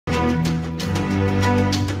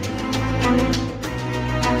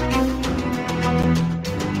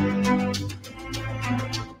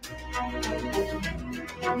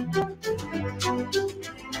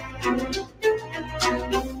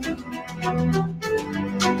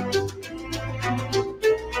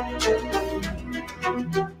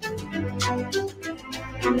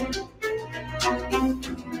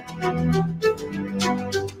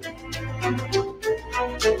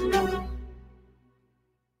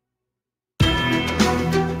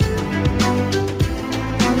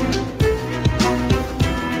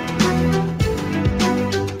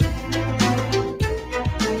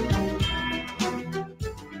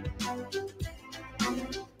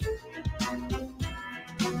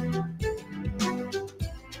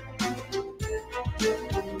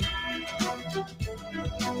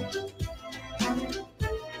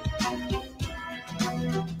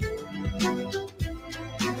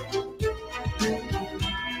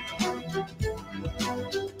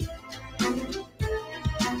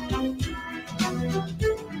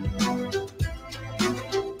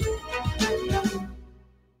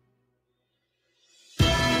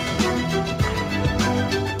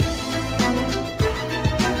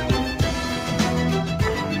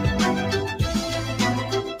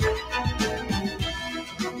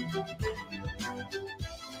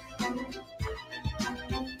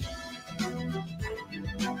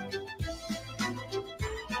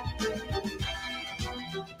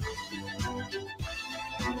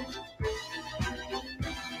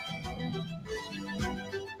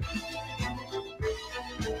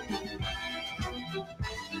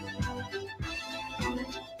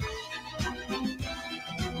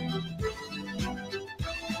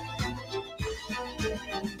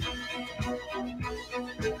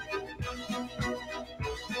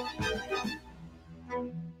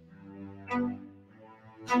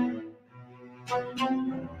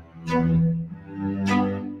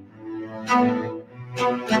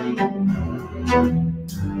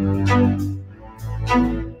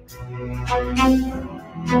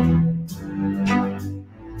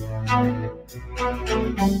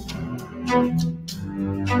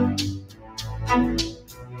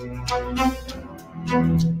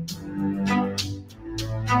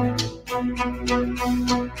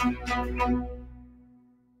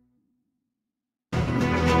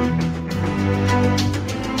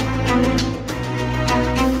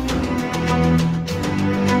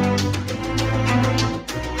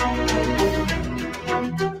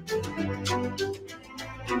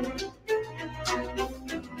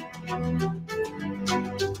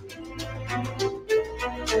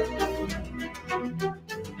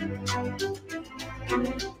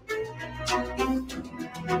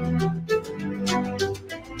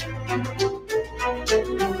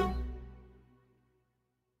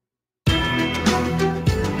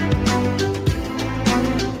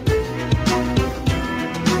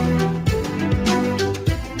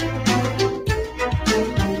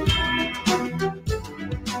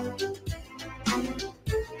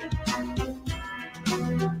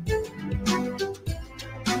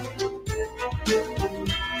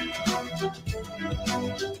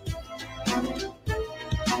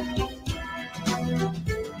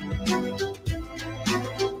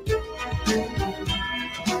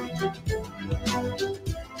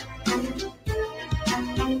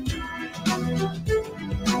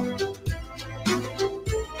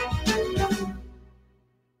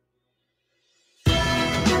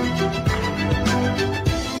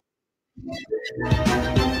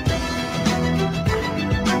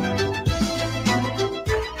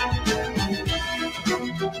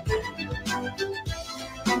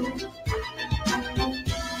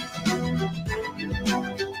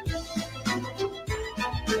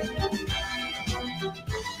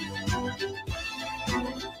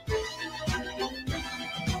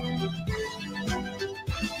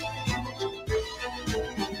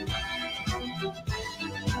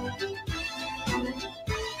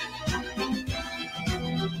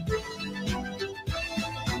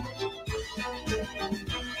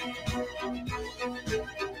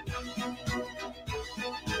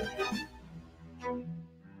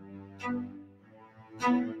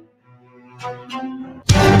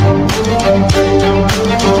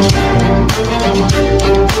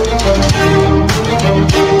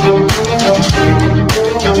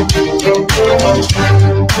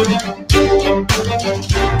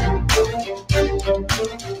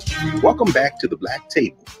Welcome back to the Black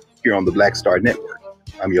Table here on the Black Star Network.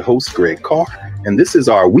 I'm your host, Greg Carr, and this is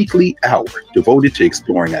our weekly hour devoted to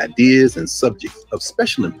exploring ideas and subjects of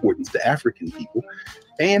special importance to African people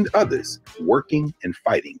and others working and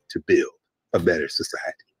fighting to build a better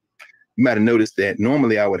society. You might have noticed that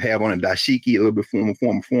normally I would have on a dashiki, a little bit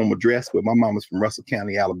formal dress, but my mama's from Russell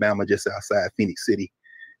County, Alabama, just outside Phoenix City.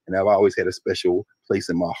 And I've always had a special place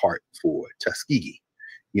in my heart for Tuskegee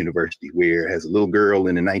University, where as a little girl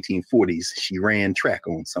in the 1940s, she ran track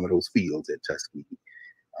on some of those fields at Tuskegee.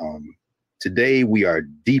 Today, we are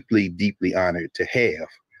deeply, deeply honored to have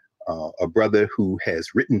a brother who has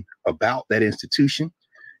written about that institution,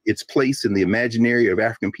 its place in the imaginary of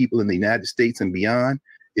African people in the United States and beyond,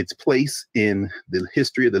 its place in the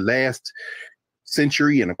history of the last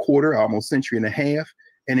century and a quarter, almost century and a half,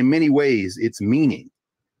 and in many ways, its meaning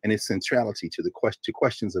and its centrality to the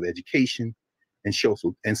questions of education and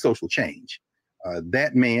social change.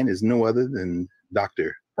 That man is no other than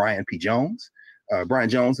Dr. Brian P. Jones. Brian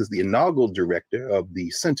Jones is the inaugural director of the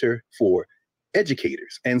Center for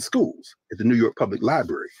Educators and Schools at the New York Public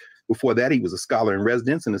Library. Before that, he was a scholar in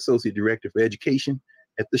residence and associate director for education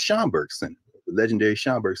at the Schomburg Center, the legendary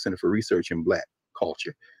Schomburg Center for Research in Black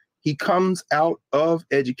Culture. He comes out of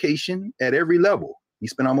education at every level. He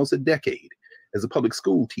spent almost a decade as a public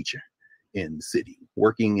school teacher in the city,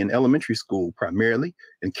 working in elementary school primarily,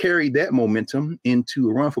 and carried that momentum into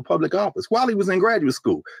a run for public office while he was in graduate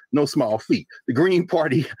school. No small feat. The Green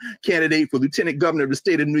Party candidate for lieutenant governor of the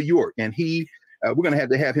state of New York. And we're going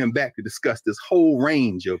to have him back to discuss this whole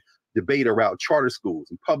range of debate around charter schools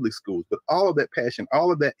and public schools. But all of that passion,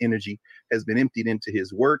 all of that energy has been emptied into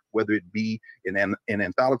his work, whether it be in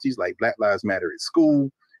anthologies like Black Lives Matter at School,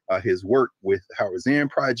 his work with the Howard Zinn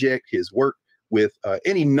Project, his work with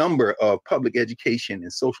any number of public education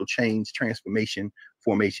and social change transformation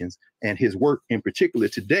formations, and his work in particular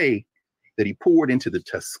today that he poured into the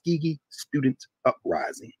Tuskegee Student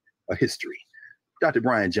Uprising, a history. Dr.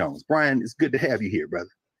 Brian Jones. Brian, it's good to have you here, brother.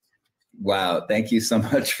 Wow, thank you so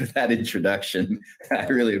much for that introduction. I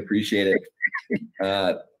really appreciate it.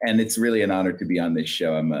 And it's really an honor to be on this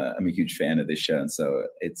show. I'm a huge fan of this show, and so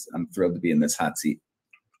I'm thrilled to be in this hot seat.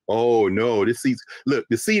 Oh no, this seat's look,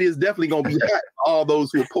 the seat is definitely gonna be hot. All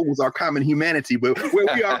those who oppose our common humanity, but where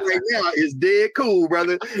we are right now is dead cool,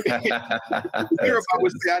 brother. Hear about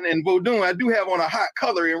what's down in Vodun. I do have on a hot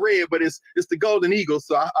color in red, but it's the Golden Eagle.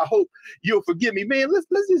 So I hope you'll forgive me, man. Let's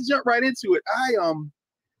just jump right into it.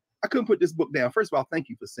 I couldn't put this book down. First of all, thank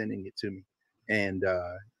you for sending it to me. And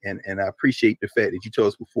I appreciate the fact that you told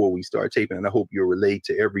us before we started taping, and I hope you'll relate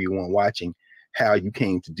to everyone watching how you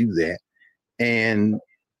came to do that. And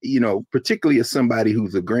you know, particularly as somebody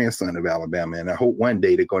who's a grandson of Alabama, and I hope one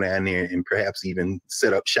day to go down there and perhaps even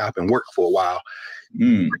set up shop and work for a while.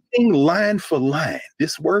 Reading line for line,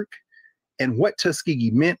 this work and what Tuskegee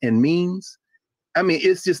meant and means, I mean,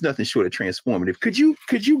 it's just nothing short of transformative. Could you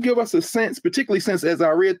give us a sense, particularly since as I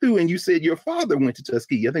read through and you said your father went to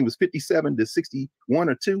Tuskegee, I think it was 57 to 61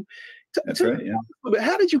 or 2. That's right, yeah. But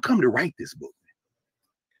how did you come to write this book?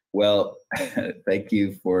 Well, thank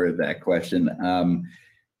you for that question.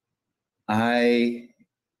 The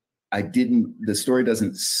story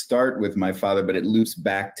doesn't start with my father, but it loops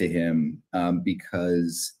back to him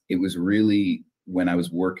because it was really when I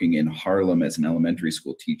was working in Harlem as an elementary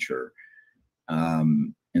school teacher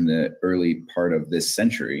in the early part of this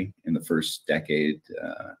century, in the first decade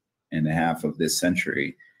and a half of this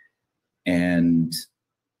century. And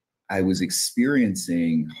I was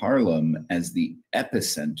experiencing Harlem as the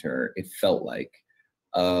epicenter, it felt like,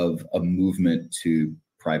 of a movement to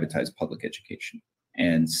privatize public education.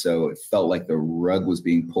 And so it felt like the rug was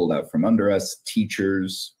being pulled out from under us.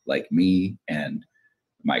 Teachers like me and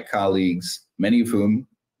my colleagues, many of whom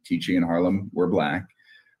teaching in Harlem were Black,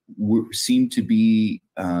 seemed to be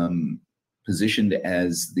positioned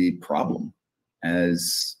as the problem,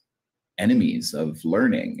 as enemies of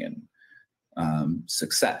learning and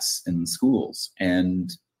success in schools.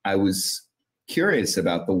 And I was curious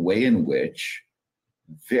about the way in which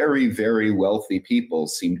very, very wealthy people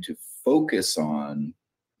seem to focus on,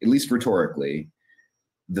 at least rhetorically,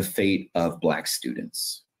 the fate of Black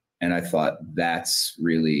students. And I thought that's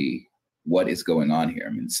really what is going on here.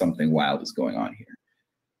 I mean, something wild is going on here.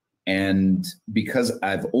 And because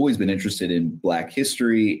I've always been interested in Black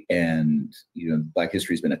history and, you know, Black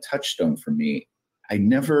history has been a touchstone for me, I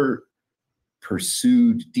never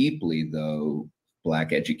pursued deeply, though,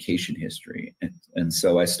 Black education history. And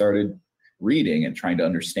so I started reading and trying to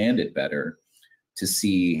understand it better to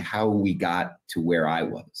see how we got to where I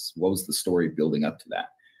was. What was the story building up to that?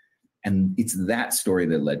 And it's that story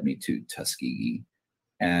that led me to Tuskegee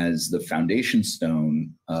as the foundation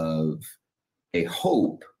stone of a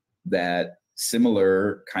hope that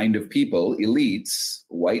similar kind of people, elites,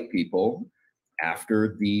 white people,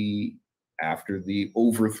 after the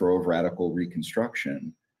overthrow of radical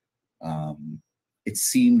Reconstruction, it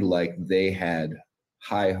seemed like they had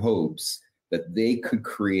high hopes that they could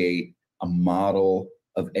create a model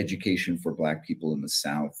of education for Black people in the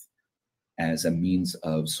South as a means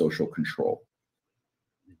of social control.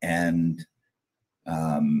 And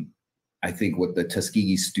I think what the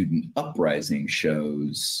Tuskegee student uprising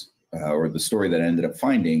shows, or the story that I ended up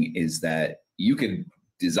finding, is that you can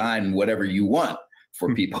design whatever you want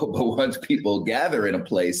for people, but once people gather in a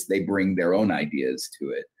place, they bring their own ideas to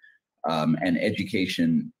it. And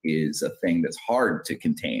education is a thing that's hard to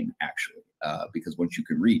contain, actually, because once you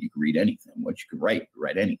can read anything. Once you can write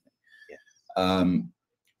anything. Yeah.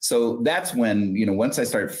 So that's when, you know, once I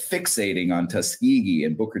started fixating on Tuskegee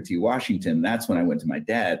and Booker T. Washington, that's when I went to my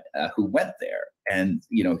dad, who went there. And,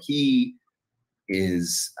 you know, he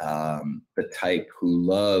is the type who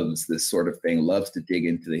loves this sort of thing, loves to dig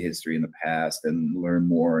into the history in the past and learn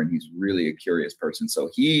more. And he's really a curious person. So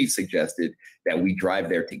he suggested that we drive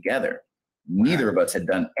there together. Neither of us had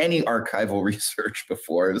done any archival research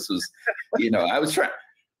before. This was, you know, I was trying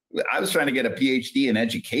to get a PhD in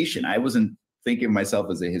education. I wasn't thinking of myself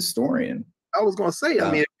as a historian. I was going to say,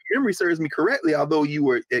 I mean, if memory serves me correctly, although you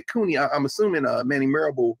were at CUNY, I'm assuming Manny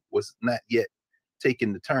Marable was not yet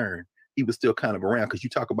taking the turn. He was still kind of around, because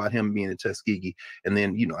you talk about him being in Tuskegee, and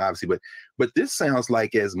then, you know, obviously, but this sounds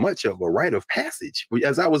like as much of a rite of passage.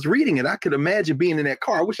 As I was reading it, I could imagine being in that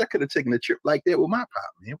car. I wish I could have taken a trip like that with my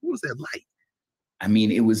pop, man. What was that like? I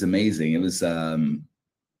mean, it was amazing. It was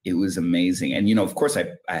amazing. And, you know, of course,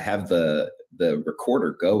 I have the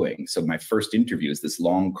recorder going. So my first interview is this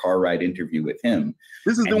long car ride interview with him.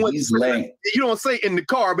 This is the one you don't say in the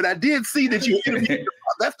car, but I did see that you interviewed.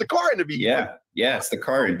 That's the car interview. Yeah. Yeah. It's the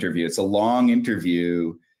car interview. It's a long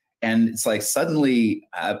interview. And it's like, suddenly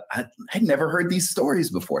I'd never heard these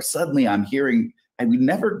stories before. Suddenly I'm hearing, and we'd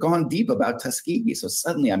never gone deep about Tuskegee. So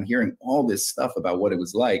suddenly I'm hearing all this stuff about what it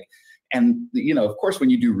was like. And, you know, of course, when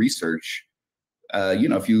you do research,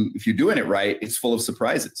 if you're doing it right, it's full of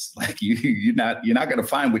surprises. Like you're not going to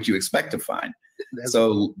find what you expect to find.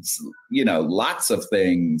 So, lots of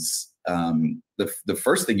things. The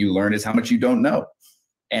first thing you learn is how much you don't know.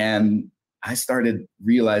 And I started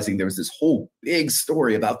realizing there was this whole big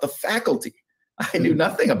story about the faculty. I knew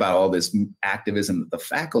nothing about all this activism that the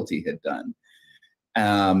faculty had done.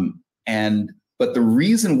 But the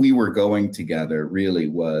reason we were going together really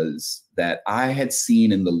was that I had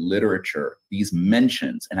seen in the literature these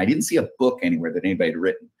mentions, and I didn't see a book anywhere that anybody had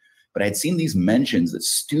written, but I had seen these mentions that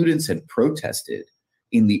students had protested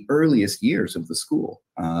in the earliest years of the school,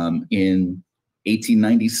 in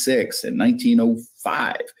 1896 and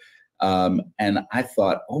 1905. And I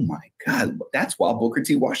thought, oh my God, that's while Booker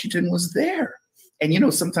T. Washington was there.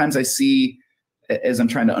 And, sometimes I see, as I'm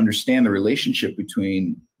trying to understand the relationship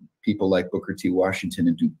between people like Booker T. Washington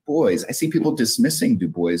and Du Bois, I see people dismissing Du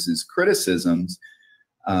Bois's criticisms.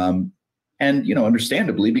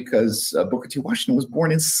 Understandably, because Booker T. Washington was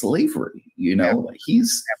born in slavery,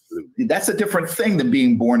 that's a different thing than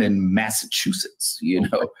being born in Massachusetts,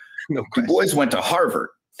 No Du Bois went to Harvard.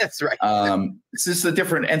 That's right. It's just a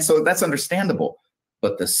different, and so that's understandable.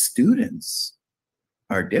 But the students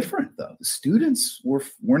are different, though. The students were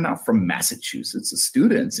not from Massachusetts. The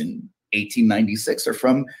students in 1896 are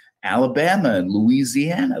from Alabama and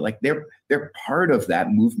Louisiana. Like they're part of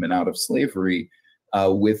that movement out of slavery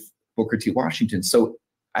with Booker T. Washington. So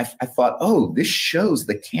I thought, oh, this shows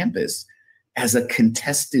the campus as a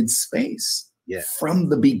contested space from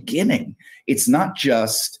the beginning. It's not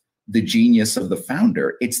just the genius of the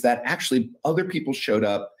founder. It's that actually other people showed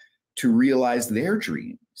up to realize their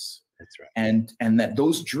dreams. That's right. And that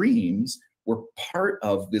those dreams were part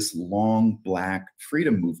of this long Black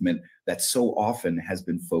freedom movement that so often has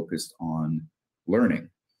been focused on learning,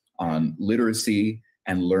 on literacy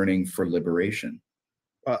and learning for liberation.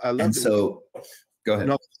 Go ahead.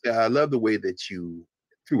 No, I love the way that you,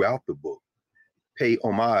 throughout the book, pay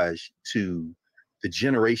homage to the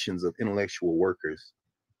generations of intellectual workers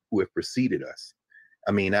who have preceded us.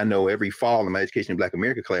 I mean, I know every fall in my Education in Black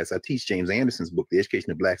America class, I teach James Anderson's book, The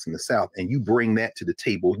Education of Blacks in the South, and you bring that to the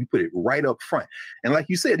table. You put it right up front. And like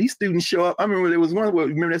you said, these students show up. I remember there was one,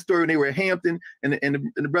 remember that story when they were at Hampton, and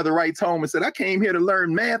the brother writes home and said, I came here to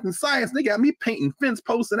learn math and science. They got me painting fence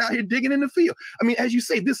posts and out here digging in the field. I mean, as you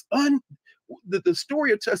say, the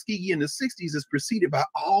story of Tuskegee in the 60s is preceded by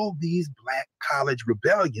all these Black college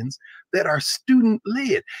rebellions that are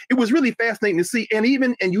student-led. It was really fascinating to see. And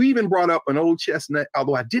you even brought up an old chestnut,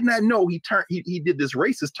 although I did not know he did this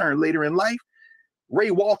racist turn later in life.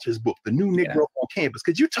 Ray Walter's book, The New Negro on Campus.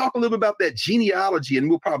 Could you talk a little bit about that genealogy? And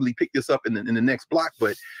we'll probably pick this up in the next block,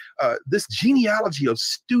 but this genealogy of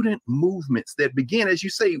student movements that began, as you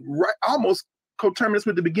say, right, almost coterminous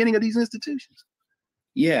with the beginning of these institutions.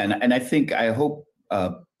 Yeah, and I hope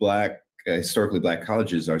historically Black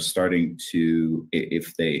colleges are starting to,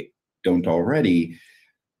 if they don't already,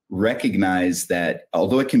 recognize that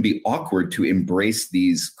although it can be awkward to embrace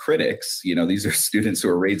these critics, these are students who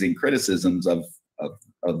are raising criticisms of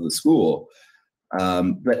the school,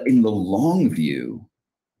 but in the long view,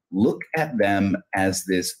 look at them as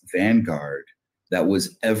this vanguard that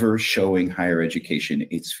was ever showing higher education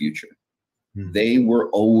its future. They were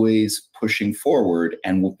always pushing forward,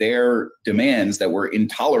 and with their demands that were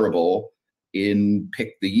intolerable in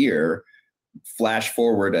pick the year, flash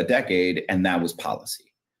forward a decade, and that was policy.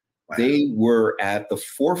 Wow. They were at the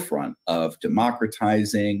forefront of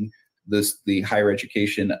democratizing the higher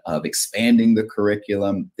education, of expanding the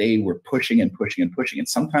curriculum. They were pushing and pushing and pushing. And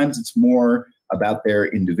sometimes it's more about their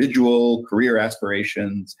individual career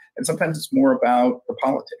aspirations, and sometimes it's more about the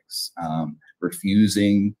politics,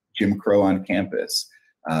 refusing Jim Crow on campus,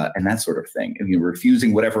 and that sort of thing. And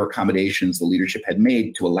refusing whatever accommodations the leadership had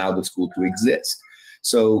made to allow the school to exist.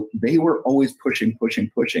 So they were always pushing,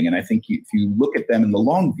 pushing, pushing. And I think if you look at them in the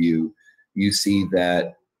long view, you see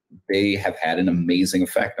that they have had an amazing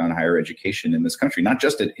effect on higher education in this country, not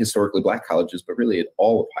just at historically Black colleges, but really at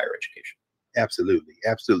all of higher education. Absolutely,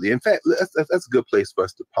 absolutely. In fact, that's a good place for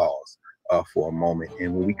us to pause for a moment.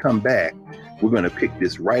 And when we come back, we're going to pick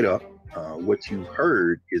this right up. What you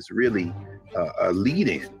heard is really a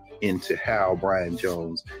lead-in into how Brian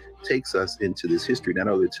Jones takes us into this history, not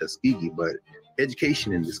only Tuskegee, but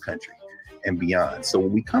education in this country and beyond. So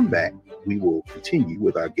when we come back, we will continue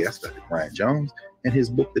with our guest, Dr. Brian Jones, and his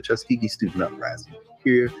book, The Tuskegee Student Uprising,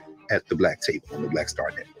 here at the Black Table on the Black Star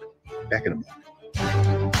Network. Back in a moment.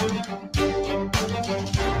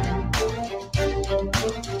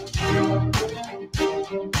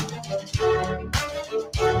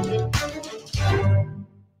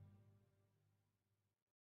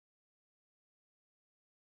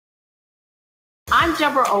 I'm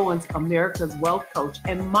Deborah Owens, America's Wealth Coach,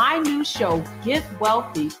 and my new show, Get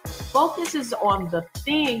Wealthy, focuses on the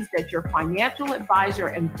things that your financial advisor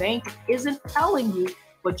and bank isn't telling you,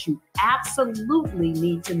 but you absolutely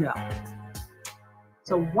need to know.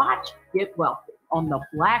 So watch Get Wealthy on the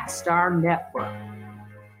Black Star Network.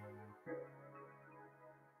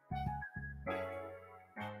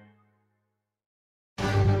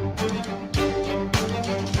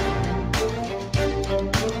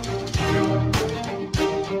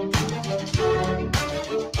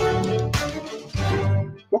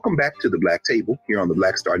 Welcome back to the Black Table here on the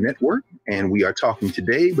Black Star Network. And we are talking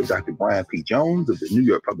today with Dr. Brian P. Jones of the New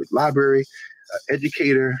York Public Library,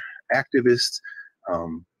 educator, activist,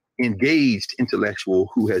 engaged intellectual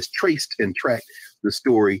who has traced and tracked the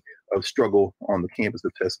story of struggle on the campus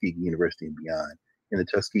of Tuskegee University and beyond in the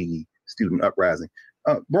Tuskegee student uprising.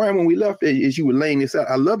 Brian, when we left, as you were laying this out,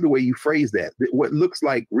 I love the way you phrase that. What looks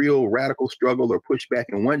like real radical struggle or pushback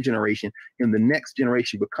in one generation, in the next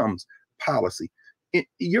generation becomes policy. In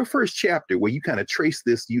your first chapter, where you kind of trace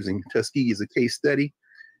this using Tuskegee as a case study,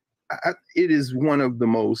 it is one of the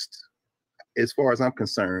most, as far as I'm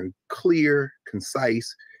concerned, clear,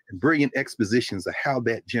 concise, and brilliant expositions of how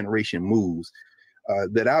that generation moves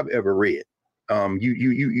that I've ever read.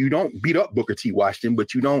 You don't beat up Booker T. Washington,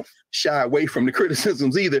 but you don't shy away from the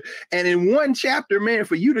criticisms either. And in one chapter, man,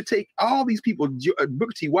 for you to take all these people,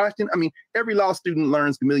 Booker T. Washington, I mean, every law student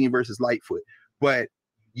learns Gamillion versus Lightfoot, but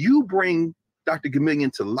you bring Dr.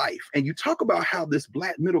 Gamillion to life. And you talk about how this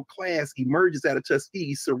Black middle class emerges out of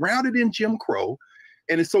Tuskegee, surrounded in Jim Crow.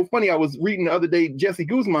 And it's so funny. I was reading the other day, Jessie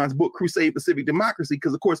Guzman's book, Crusade for Civic Democracy,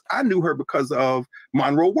 because of course I knew her because of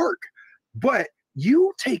Monroe work. But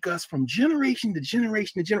you take us from generation to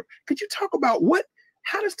generation to generation. Could you talk about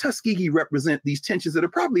how does Tuskegee represent these tensions that are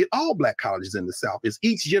probably at all Black colleges in the South, as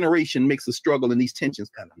each generation makes a struggle and these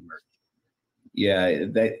tensions kind of emerge? Yeah,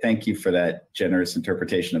 thank you for that generous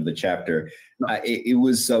interpretation of the chapter. It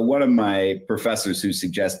was one of my professors who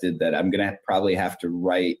suggested that I'm going to probably have to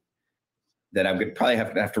write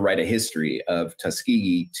a history of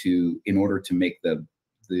Tuskegee in order to make the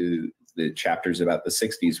chapters about the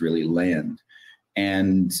 60s really land.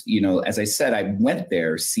 And, as I said, I went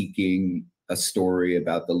there seeking a story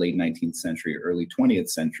about the late 19th century, early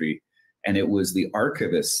 20th century. And it was the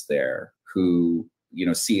archivists there who,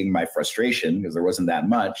 seeing my frustration, because there wasn't that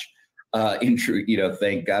much,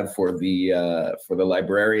 thank God for the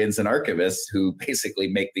librarians and archivists who basically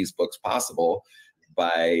make these books possible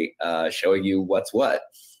by showing you what's what.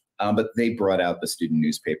 But they brought out the student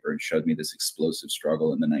newspaper and showed me this explosive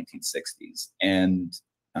struggle in the 1960s. And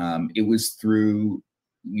it was through,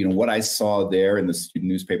 what I saw there in the student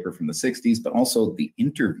newspaper from the 60s, but also the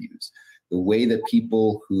interviews, the way that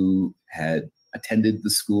people who had attended the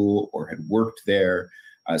school or had worked there.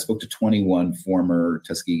 I spoke to 21 former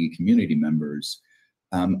Tuskegee community members,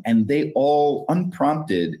 and they all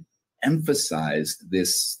unprompted emphasized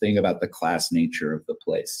this thing about the class nature of the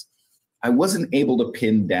place. I wasn't able to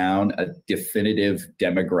pin down a definitive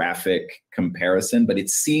demographic comparison, but it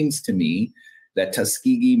seems to me that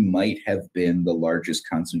Tuskegee might have been the largest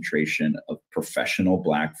concentration of professional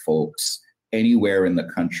Black folks anywhere in the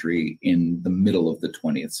country in the middle of the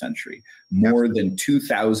 20th century. More than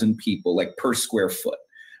 2,000 people, like per square foot,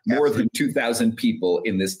 more than 2,000 people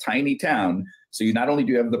in this tiny town. So you not only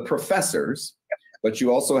do have the professors, but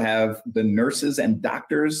you also have the nurses and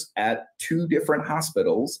doctors at 2 different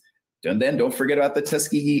hospitals. And then don't forget about the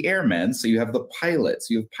Tuskegee Airmen. So you have the pilots,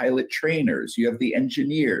 you have pilot trainers, you have the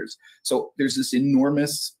engineers. So there's this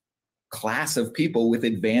enormous class of people with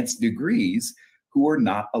advanced degrees who are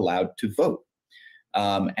not allowed to vote.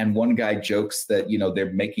 And one guy jokes that,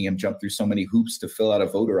 they're making him jump through so many hoops to fill out a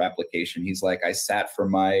voter application. He's like, I sat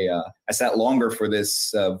longer for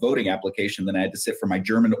this voting application than I had to sit for my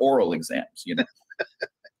German oral exams,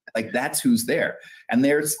 Like, that's who's there. And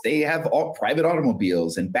they have all private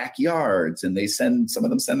automobiles and backyards, and some of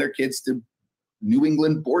them send their kids to New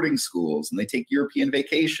England boarding schools, and they take European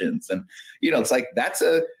vacations. And, it's like, that's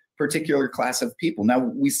a particular class of people. Now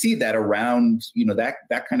we see that around,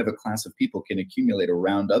 that kind of a class of people can accumulate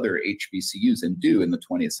around other HBCUs and do in the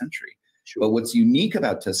 20th century. Sure. But what's unique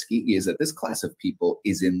about Tuskegee is that this class of people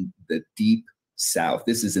is in the deep South.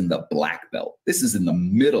 This is in the Black Belt. This is in the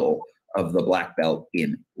middle of the Black Belt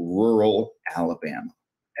in rural Alabama.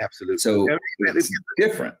 Absolutely. So it's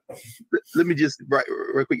different. Let me just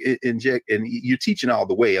real quick inject, and you're teaching all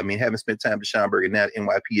the way. I mean, having spent time at Schomburg and now at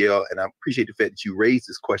NYPL, and I appreciate the fact that you raised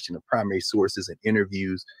this question of primary sources and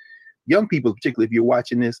interviews. Young people, particularly if you're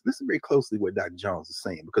watching this, listen very closely what Dr. Jones is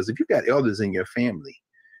saying, because if you've got elders in your family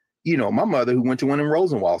You know, my mother, who went to one of them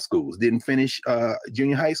Rosenwald schools, didn't finish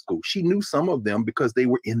junior high school. She knew some of them because they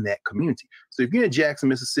were in that community. So if you're in Jackson,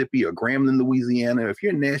 Mississippi, or Grambling, Louisiana, if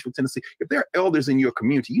you're in Nashville, Tennessee, if there are elders in your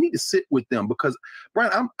community, you need to sit with them, because,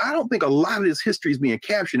 Brian, I don't think a lot of this history is being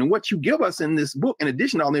captured. And what you give us in this book, in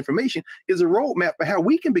addition to all the information, is a roadmap for how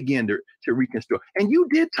we can begin to reconstruct. And you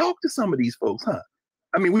did talk to some of these folks, huh?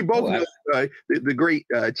 I mean, we both know the great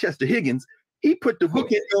Chester Higgins. He put the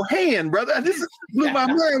book in your hand, brother. This blew my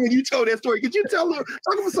mind when you told that story. Could you talk about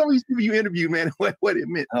some of these people you interviewed, man, what it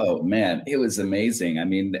meant? Oh, man, it was amazing. I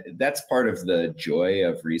mean, that's part of the joy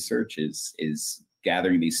of research is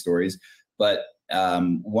gathering these stories. But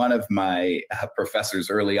one of my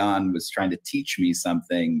professors early on was trying to teach me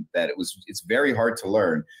something that it's very hard to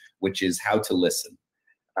learn, which is how to listen.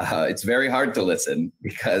 It's very hard to listen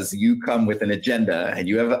because you come with an agenda and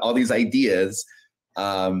you have all these ideas.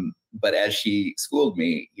 But as she schooled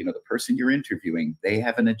me, you know, the person you're interviewing, they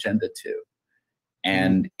have an agenda too.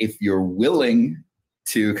 And if you're willing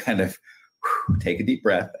to kind of take a deep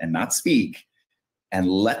breath and not speak and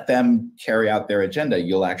let them carry out their agenda,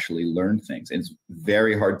 you'll actually learn things. And it's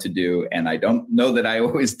very hard to do. And I don't know that I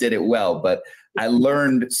always did it well, but I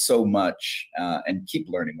learned so much and keep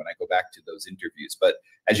learning when I go back to those interviews. But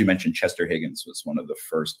as you mentioned, Chester Higgins was one of the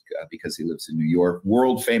first because he lives in New York,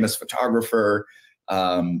 world famous photographer,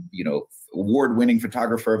 you know, award-winning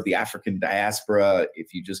photographer of the African diaspora.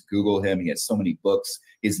 If you just Google him, he has so many books.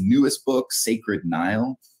 His newest book, Sacred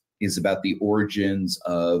Nile, is about the origins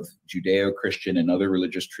of Judeo-Christian and other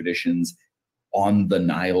religious traditions on the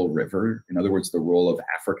Nile River. In other words, the role of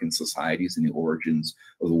African societies in the origins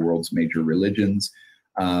of the world's major religions.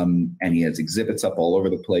 And he has exhibits up all over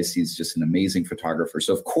the place. He's just an amazing photographer.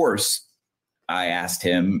 So, of course, I asked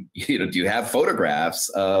him, you know, do you have photographs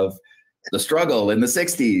of the struggle in the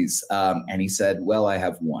 60s? And he said, well, I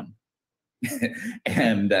have one.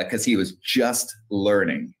 And because he was just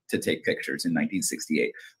learning to take pictures in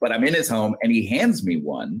 1968. But I'm in his home and he hands me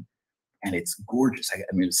one and it's gorgeous. I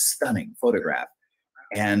mean, it's a stunning photograph.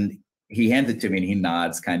 And he hands it to me and he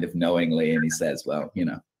nods kind of knowingly and he says, well, you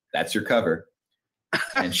know, that's your cover.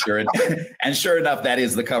 And sure enough, that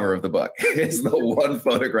is the cover of the book. It's the one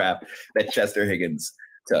photograph that Chester Higgins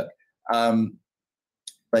took.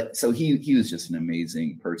 But so he was just an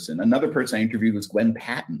amazing person. Another person I interviewed was Gwen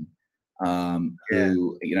Patton,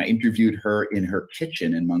 who, you know, I interviewed her in her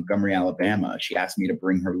kitchen in Montgomery, Alabama. She asked me to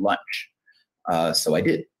bring her lunch. So I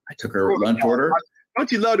did. I took her lunch order. Don't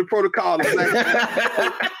you love the protocol? Give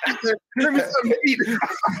me something to eat.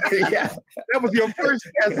 Yeah, that was your first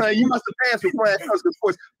guest. You must have passed before that comes, of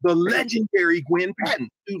course, the legendary Gwen Patton,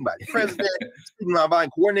 student body president, student body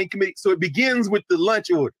coordinating committee. So it begins with the lunch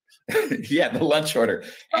order. Yeah, the lunch order.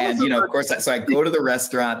 And, you know, of course, so I go to the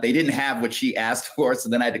restaurant. They didn't have what she asked for. So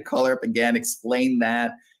then I had to call her up again, explain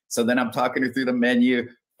that. So then I'm talking her through the menu.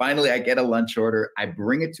 Finally, I get a lunch order. I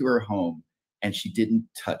bring it to her home. And she didn't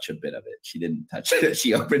touch a bit of it. She didn't touch it.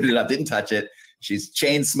 She opened it up, didn't touch it. She's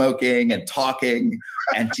chain smoking and talking.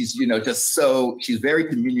 And she's, you know, just so, she's a very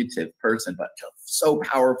communicative person, but so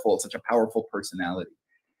powerful, such a powerful personality.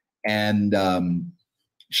 And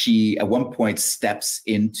she, at one point, steps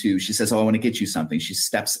into, she says, oh, I want to get you something. She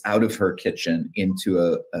steps out of her kitchen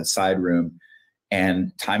into a side room.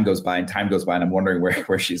 And time goes by and time goes by. And I'm wondering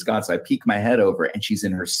where she's gone. So I peek my head over and she's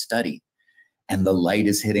in her study. And the light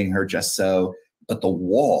is hitting her just so, but the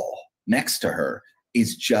wall next to her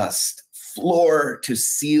is just floor to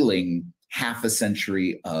ceiling, half a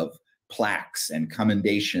century of plaques and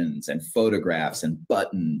commendations and photographs and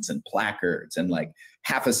buttons and placards and like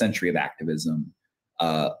half a century of activism.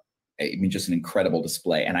 I mean, just an incredible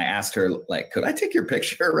display. And I asked her, like, could I take your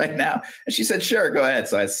picture right now? And she said, sure, go ahead.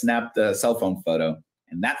 So I snapped a cell phone photo,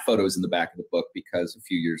 and that photo is in the back of the book because a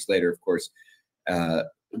few years later, of course,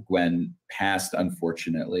 Gwen passed,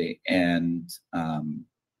 unfortunately, and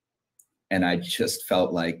I just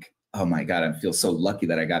felt like, oh my God, I feel so lucky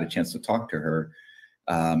that I got a chance to talk to her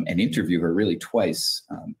and interview her really twice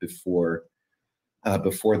before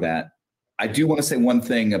that. I do want to say one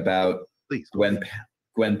thing about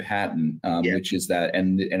Gwen Patton, which is that,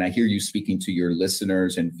 and I hear you speaking to your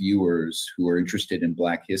listeners and viewers who are interested in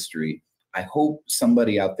Black history. I hope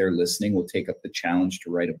somebody out there listening will take up the challenge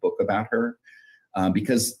to write a book about her.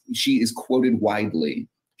 Because she is quoted widely.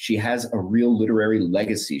 She has a real literary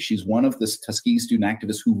legacy. She's one of the Tuskegee student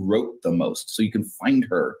activists who wrote the most. So you can find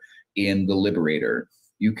her in The Liberator.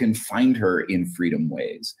 You can find her in Freedom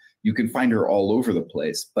Ways. You can find her all over the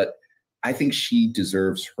place. But I think she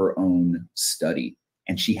deserves her own study.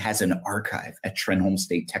 And she has an archive at Trenholm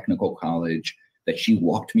State Technical College that she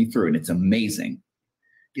walked me through. And it's amazing.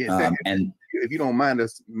 Yeah, and if you don't mind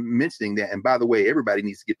us mentioning that. And by the way, everybody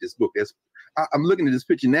needs to get this book. I'm looking at this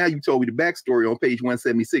picture now. You told me the backstory on page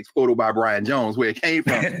 176, photo by Brian Jones, where it came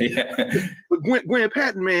from. Yeah. But Gwen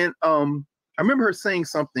Patton, man, I remember her saying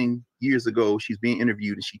something years ago. She's being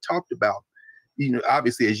interviewed, and she talked about,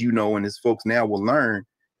 obviously, as you know, and as folks now will learn,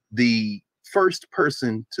 the first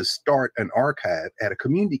person to start an archive at a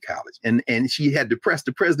community college. And she had to press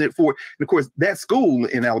the president for it. And of course, that school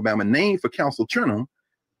in Alabama, named for Council Trenholm,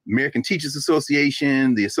 American Teachers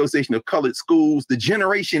Association, the Association of Colored Schools, the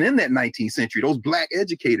generation in that 19th century, those Black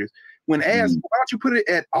educators, when asked, why don't you put it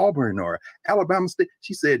at Auburn or Alabama State?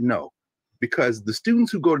 She said, no, because the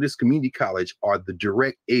students who go to this community college are the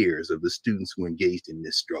direct heirs of the students who engaged in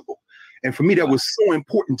this struggle. And for me, that was so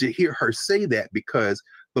important to hear her say that, because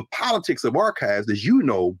the politics of archives, as you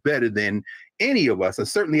know better than any of us, and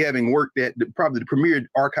certainly having worked at probably the premier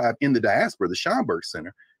archive in the diaspora, the Schomburg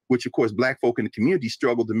Center, which of course Black folk in the community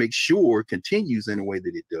struggle to make sure continues in a way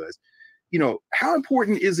that it does. How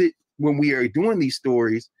important is it when we are doing these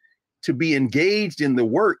stories to be engaged in the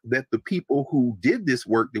work that the people who did this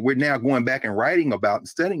work that we're now going back and writing about and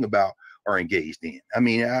studying about are engaged in? I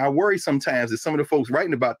mean, I worry sometimes that some of the folks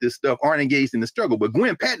writing about this stuff aren't engaged in the struggle, but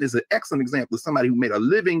Gwen Patton is an excellent example of somebody who made a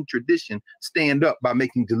living tradition stand up by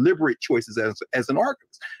making deliberate choices as an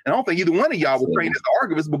archivist. And I don't think either one of y'all were trained as an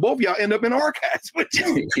archivist, but both of y'all end up in archives.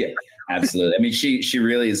 Yeah, absolutely. I mean, she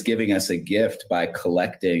really is giving us a gift by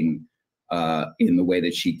collecting in the way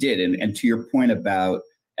that she did. And to your point about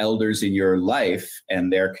elders in your life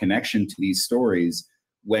and their connection to these stories,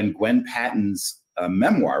 when Gwen Patton's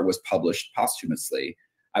memoir was published posthumously,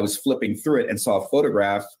 I was flipping through it and saw a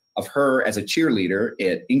photograph of her as a cheerleader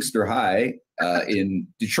at Inkster High in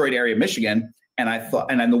Detroit area, Michigan. And I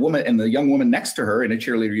thought, and the young woman next to her in a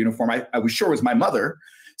cheerleader uniform, I was sure was my mother.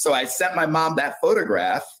 So I sent my mom that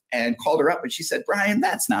photograph and called her up, and she said, "Brian,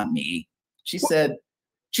 that's not me." She said,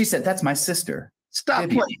 "That's my sister." Stop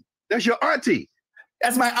playing. That's your auntie.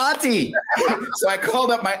 That's my auntie. So I called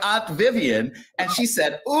up my Aunt Vivian, and she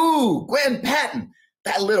said, "Ooh, Gwen Patton,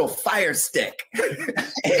 that little fire stick."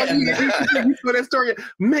 And, you saw that story,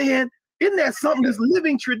 man. Isn't that something? This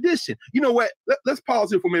living tradition. You know what? Let's pause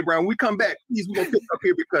here for a minute, Brian. When we come back, please, we're gonna pick up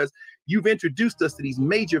here because you've introduced us to these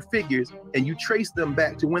major figures, and you trace them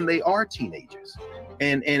back to when they are teenagers,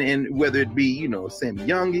 and whether it be Sammy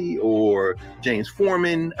Youngie or James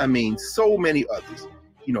Foreman. I mean, so many others.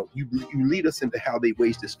 You lead us into how they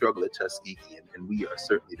waged the struggle at Tuskegee, and we are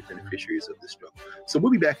certainly the beneficiaries of this struggle. So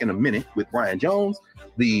we'll be back in a minute with Brian Jones,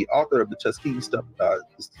 the author of the Tuskegee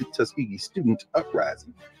Student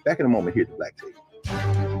Uprising. Back in a moment here at the Black Table.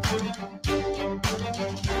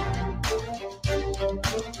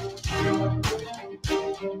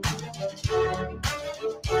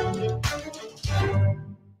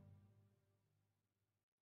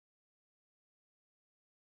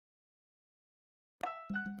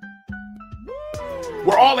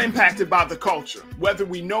 We're all impacted by the culture, whether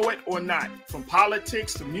we know it or not. From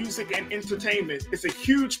politics to music and entertainment, it's a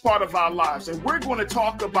huge part of our lives, and we're going to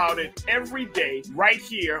talk about it every day right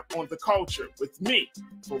here on The Culture with me,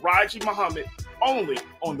 Faraji Muhammad, only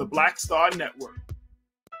on the Black Star Network.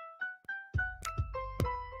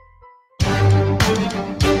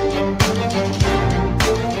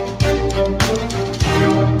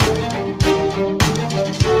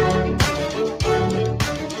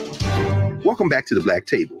 Welcome back to the Black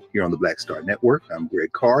Table here on the Black Star Network. I'm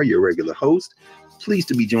Greg Carr, your regular host. Pleased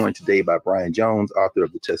to be joined today by Brian Jones, author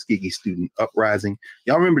of the Tuskegee Student Uprising.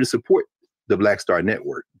 Y'all remember to support the Black Star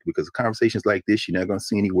Network, because conversations like this you're not going to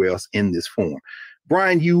see anywhere else in this form.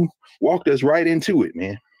 Brian, you walked us right into it,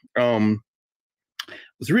 man.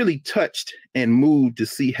 Was really touched and moved to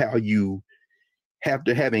see how you,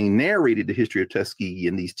 after having narrated the history of Tuskegee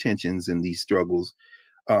and these tensions and these struggles,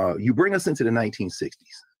 you bring us into the 1960s.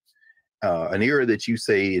 An era that you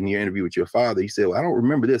say in your interview with your father, you said, "Well, I don't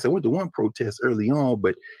remember this. I went to one protest early on,"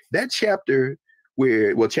 but that chapter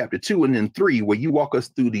chapter 2 and then 3, where you walk us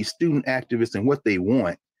through these student activists and what they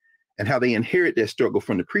want and how they inherit that struggle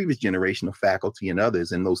from the previous generation of faculty and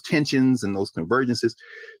others, and those tensions and those convergences.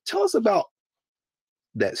 Tell us about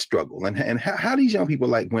that struggle and how these young people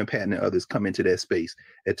like Gwen Patton and others come into that space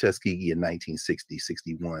at Tuskegee in 1960,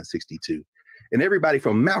 61, 62. And everybody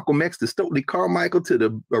from Malcolm X to Stokely Carmichael to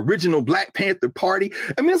the original Black Panther Party.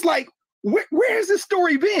 I mean, it's like, where has this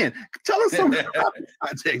story been? Tell us something about the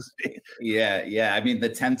context. Yeah. I mean, the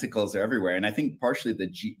tentacles are everywhere. And I think partially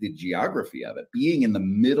the geography of it, being in the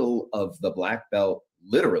middle of the Black Belt,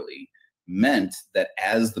 literally, meant that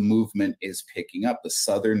as the movement is picking up, the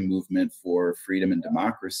Southern movement for freedom and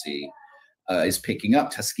democracy is picking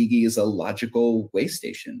up, Tuskegee is a logical way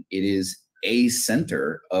station. It is a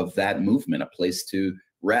center of that movement, a place to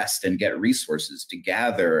rest and get resources, to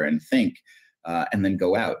gather and think, and then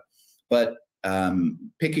go out. But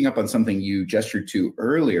picking up on something you gestured to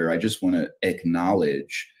earlier, I just want to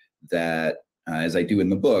acknowledge that, as I do in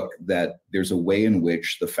the book, that there's a way in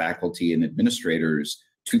which the faculty and administrators,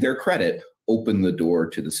 to their credit, open the door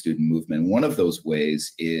to the student movement. One of those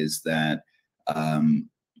ways is that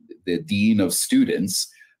the dean of students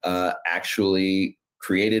actually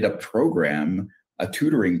created a program, a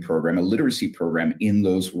tutoring program, a literacy program in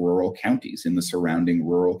those rural counties, in the surrounding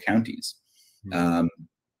rural counties.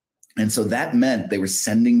 And so that meant they were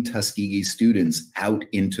sending Tuskegee students out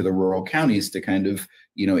into the rural counties to kind of,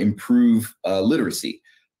 improve literacy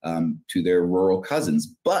to their rural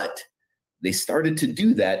cousins. But they started to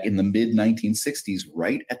do that in the mid-1960s,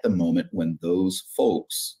 right at the moment when those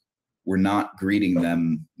folks were not greeting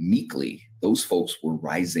them meekly. Those folks were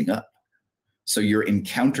rising up. So you're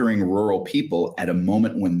encountering rural people at a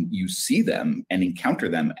moment when you see them and encounter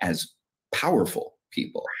them as powerful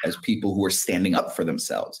people, as people who are standing up for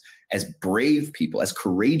themselves, as brave people, as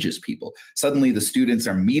courageous people. Suddenly the students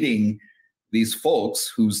are meeting these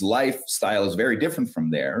folks whose lifestyle is very different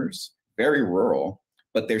from theirs, very rural,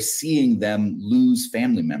 but they're seeing them lose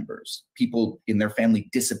family members. People in their family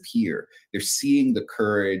disappear. They're seeing the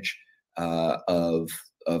courage of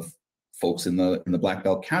folks in the Black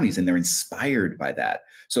Belt counties, and they're inspired by that.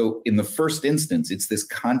 So in the first instance, it's this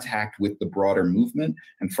contact with the broader movement,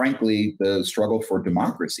 and frankly, the struggle for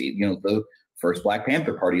democracy. The first Black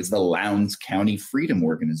Panther Party is the Lowndes County Freedom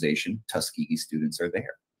Organization. Tuskegee students are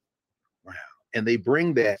there. Wow. And they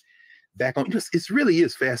bring that back on. It really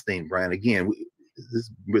is fascinating, Brian. Again,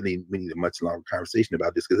 we need a much longer conversation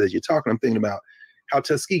about this, because as you're talking, I'm thinking about how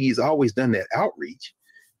Tuskegee's always done that outreach.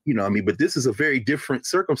 But this is a very different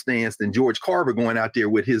circumstance than George Carver going out there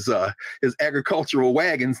with his agricultural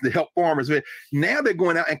wagons to help farmers. Now they're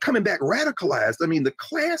going out and coming back radicalized. The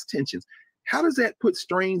class tensions. How does that put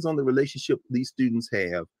strains on the relationship these students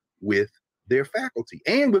have with their faculty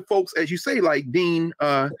and with folks, as you say, like Dean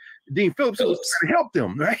Phillips, who's trying to help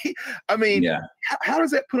them, right? How does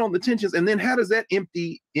that put on the tensions, and then how does that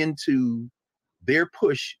empty into their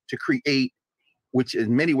push to create, which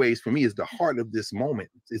in many ways for me is the heart of this moment?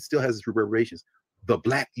 It still has its reverberations. The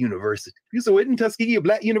Black University. So isn't Tuskegee a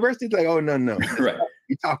Black university? It's like, oh, no. Right.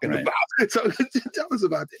 You're talking about. So tell us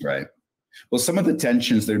about that. Right. Well, some of the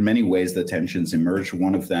tensions, there are many ways the tensions emerge.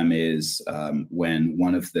 One of them is when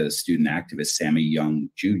one of the student activists, Sammy Young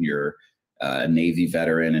Jr., a Navy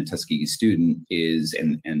veteran and Tuskegee student, is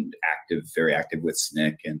very active with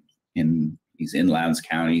SNCC, and he's in Lowndes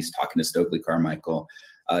County. He's talking to Stokely Carmichael.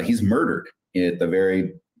 He's murdered at the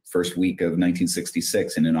very first week of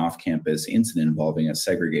 1966 in an off-campus incident involving a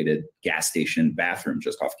segregated gas station bathroom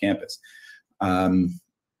just off campus.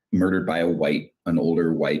 Murdered by an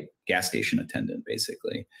older white gas station attendant,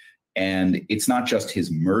 basically. And it's not just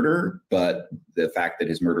his murder, but the fact that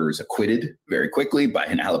his murderer is acquitted very quickly by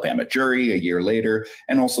an Alabama jury a year later,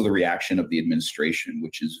 and also the reaction of the administration,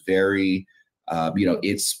 which is very,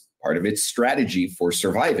 it's part of its strategy for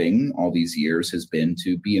surviving all these years has been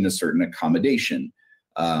to be in a certain accommodation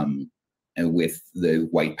with the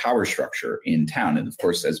white power structure in town. And of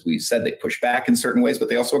course, as we said, they push back in certain ways, but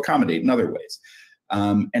they also accommodate in other ways.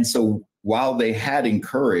 And so while they had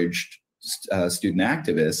encouraged student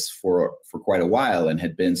activists for quite a while and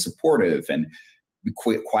had been supportive and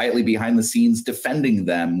quietly behind the scenes defending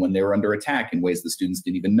them when they were under attack in ways the students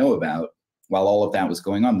didn't even know about, while all of that was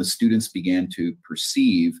going on, the students began to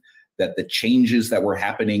perceive that the changes that were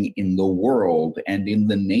happening in the world and in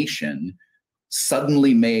the nation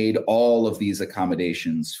suddenly made all of these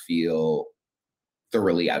accommodations feel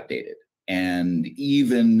thoroughly outdated. And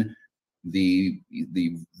even the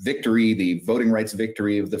victory, the voting rights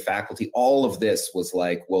victory of the faculty, all of this was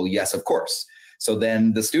like, well, yes, of course. So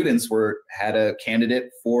then the students had a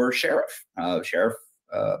candidate for sheriff,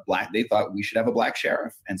 Black. They thought we should have a Black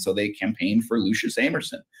sheriff. And so they campaigned for Lucius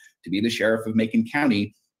Amerson to be the sheriff of Macon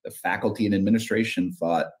County. The faculty and administration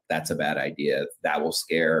thought that's a bad idea. That will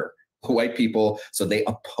scare white people. So they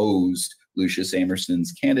opposed Lucius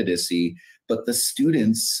Amerson's candidacy, but the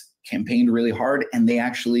students campaigned really hard and they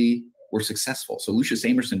actually were successful. So Lucius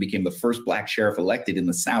Amerson became the first Black sheriff elected in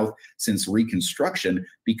the South since Reconstruction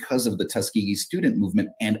because of the Tuskegee student movement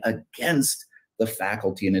and against the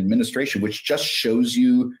faculty and administration, which just shows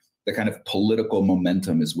you the kind of political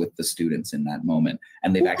momentum is with the students in that moment.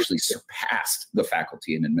 And they've actually surpassed the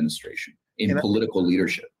faculty and administration in political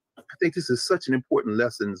leadership. I think this is such an important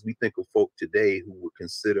lesson as we think of folk today who would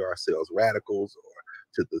consider ourselves radicals or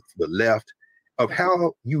to the left, of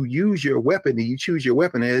how you use your weapon and you choose your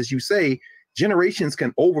weapon. As you say, generations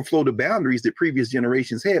can overflow the boundaries that previous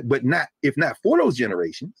generations had, but not, if not for those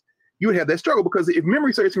generations, you would have that struggle. Because if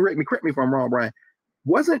memory serves correct me if I'm wrong, Brian,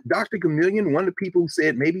 wasn't Dr. Chameleon one of the people who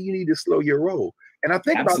said maybe you need to slow your roll? And I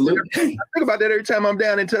think about that every time I'm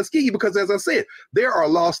down in Tuskegee, because as I said, there are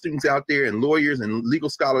law students out there and lawyers and legal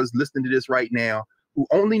scholars listening to this right now who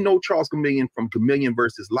only know Charles Chameleon from Chameleon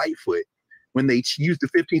versus Lightfoot, when they used the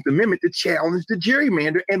 15th Amendment to challenge the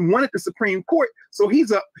gerrymander and won at the Supreme Court. So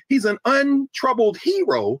he's an untroubled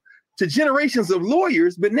hero to generations of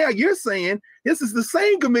lawyers. But now you're saying this is the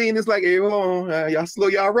same Chameleon. It's like, hey, hold on, y'all slow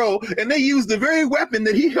y'all roll. And they used the very weapon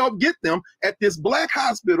that he helped get them at this black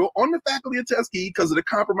hospital on the faculty of Tuskegee because of the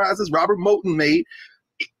compromises Robert Moulton made.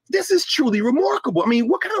 This is truly remarkable. I mean,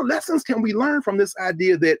 what kind of lessons can we learn from this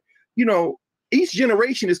idea that, you know, each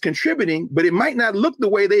generation is contributing, but it might not look the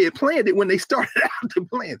way they had planned it when they started out to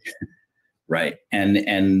plan it. Right.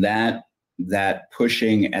 And that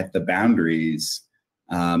pushing at the boundaries,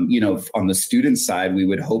 you know, on the student side, we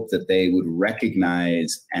would hope that they would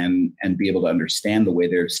recognize and be able to understand the way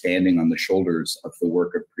they're standing on the shoulders of the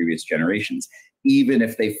work of previous generations, even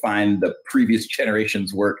if they find the previous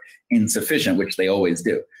generation's work insufficient, which they always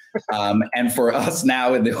do. And for us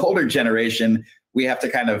now in the older generation, we have to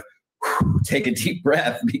kind of take a deep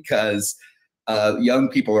breath, because young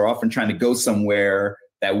people are often trying to go somewhere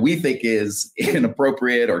that we think is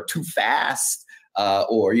inappropriate or too fast,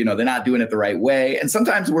 or, you know, they're not doing it the right way. And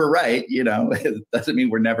sometimes we're right, you know, it doesn't mean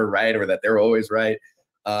we're never right or that they're always right.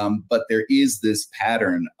 But there is this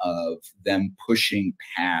pattern of them pushing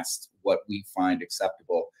past what we find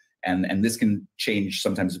acceptable. And this can change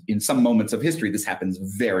sometimes. In some moments of history, this happens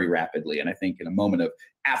very rapidly. And I think in a moment of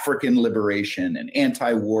African liberation and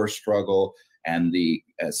anti-war struggle and the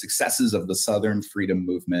successes of the Southern freedom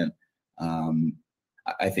movement,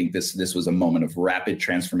 I think this was a moment of rapid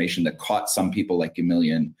transformation that caught some people like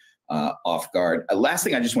Chameleon off guard. Last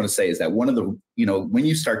thing I just want to say is that one of the, you know, when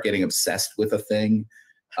you start getting obsessed with a thing,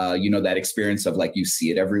 you know, that experience of like you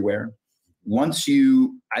see it everywhere. Once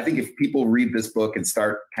I think if people read this book and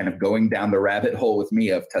start kind of going down the rabbit hole with me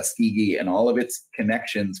of Tuskegee and all of its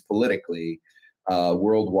connections politically,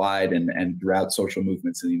 worldwide and throughout social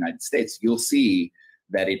movements in the United States, you'll see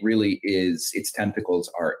that it really is, its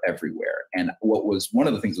tentacles are everywhere. And what was one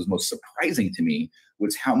of the things that was most surprising to me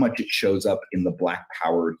was how much it shows up in the Black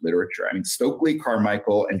Power literature. I mean, Stokely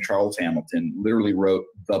Carmichael and Charles Hamilton literally wrote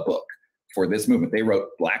the book for this movement. They wrote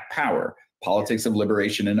Black Power, Politics of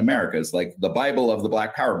Liberation in America. It's like the Bible of the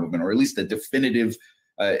Black Power movement, or at least a definitive,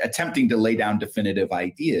 attempting to lay down definitive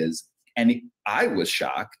ideas. And I was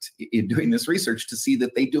shocked in doing this research to see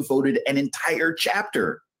that they devoted an entire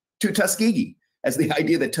chapter to Tuskegee as the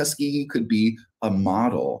idea that Tuskegee could be a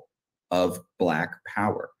model of Black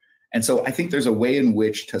power. And so I think there's a way in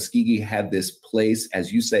which Tuskegee had this place,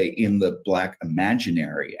 as you say, in the Black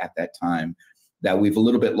imaginary at that time that we've a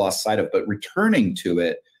little bit lost sight of. But returning to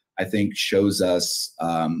it, I think, shows us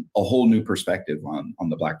a whole new perspective on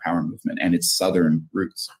the Black Power movement and its Southern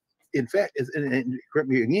roots. In fact, and correct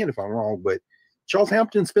me again if I'm wrong, but Charles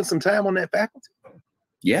Hamilton spent some time on that faculty.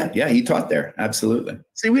 Yeah, he taught there. Absolutely.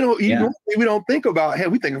 See, we don't think about, hey,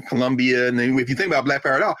 we think of Columbia, and then if you think about Black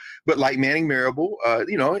Power at all, but like Manning Marable,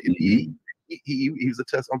 you know, he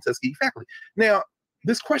was on Tuskegee faculty. Now,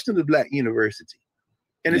 this question of the Black university,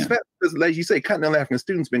 and it's because, like you say, Continental African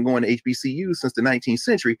students been going to HBCUs since the 19th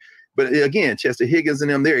century. But again, Chester Higgins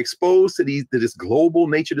and them, they're exposed to this global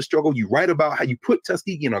nature of the struggle. You write about how you put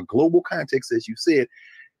Tuskegee in a global context, as you said.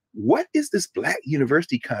 What is this Black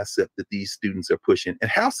university concept that these students are pushing,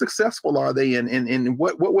 and how successful are they? And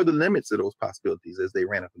what were the limits of those possibilities as they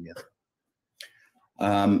ran up against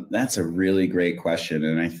them? That's a really great question.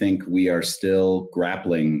 And I think we are still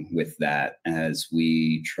grappling with that as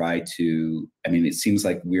we try to, I mean, it seems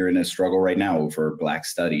like we're in a struggle right now over Black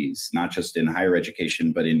studies, not just in higher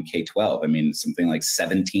education, but in K-12. I mean, something like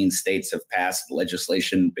 17 states have passed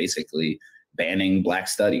legislation basically banning Black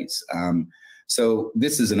studies. So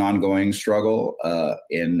this is an ongoing struggle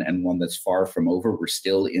and one that's far from over. We're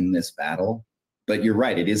still in this battle. But you're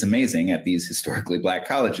right, it is amazing at these historically Black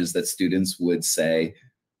colleges that students would say,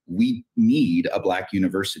 we need a Black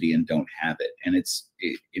university and don't have it. And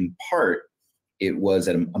in part, it was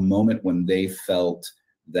at a moment when they felt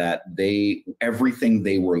that everything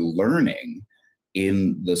they were learning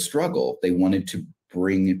in the struggle, they wanted to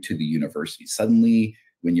bring it to the university. Suddenly,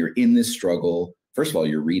 when you're in this struggle, first of all,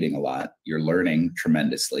 you're reading a lot, you're learning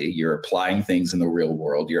tremendously, you're applying things in the real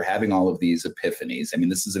world, you're having all of these epiphanies. I mean,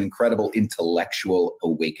 this is an incredible intellectual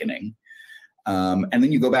awakening. And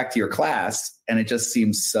then you go back to your class and it just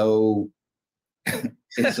seems so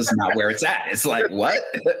It's just not where it's at. It's like, what?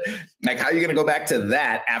 Like, how are you going to go back to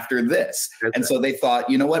that after this? And so they thought,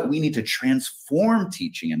 you know what, we need to transform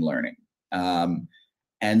teaching and learning.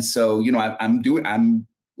 And so, you know, I'm doing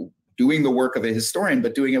the work of a historian,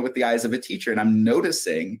 but doing it with the eyes of a teacher. And I'm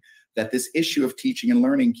noticing that this issue of teaching and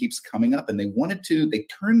learning keeps coming up. And they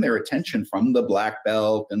turned their attention from the Black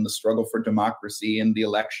Belt and the struggle for democracy and the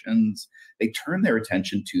elections. They turned their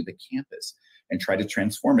attention to the campus and try to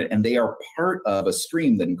transform it. And they are part of a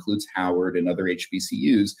stream that includes Howard and other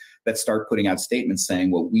HBCUs that start putting out statements saying,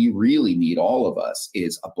 what we really need, all of us,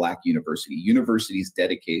 is a Black university, universities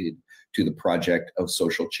dedicated to the project of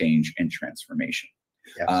social change and transformation.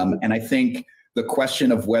 And I think the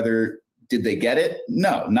question of whether, did they get it?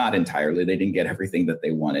 No, not entirely. They didn't get everything that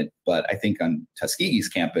they wanted. But I think on Tuskegee's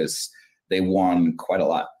campus, they won quite a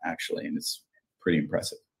lot, actually. And it's pretty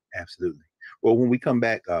impressive. Absolutely. Well, when we come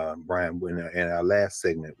back, Brian, in our last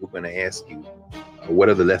segment, we're going to ask you, what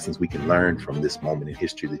are the lessons we can learn from this moment in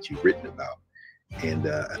history that you've written about? And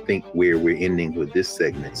I think where we're ending with this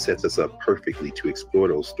segment sets us up perfectly to explore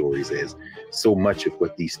those stories, as so much of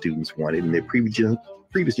what these students wanted and their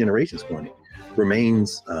previous generations wanted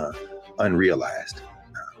remains unrealized.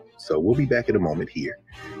 So we'll be back in a moment here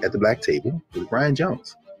at the Black Table with Brian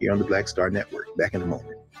Jones here on the Black Star Network. Back in a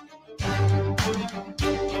moment.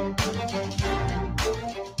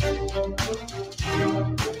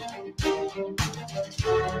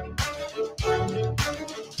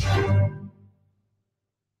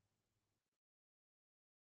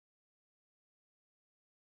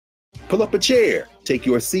 Pull up a chair, take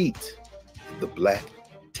your seat. The Black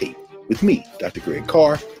Table with me, Dr. Greg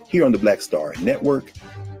Carr, here on the Black Star Network.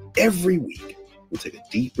 Every week, we'll take a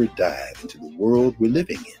deeper dive into the world we're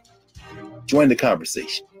living in. Join the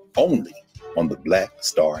conversation only on the Black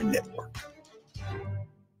Star Network.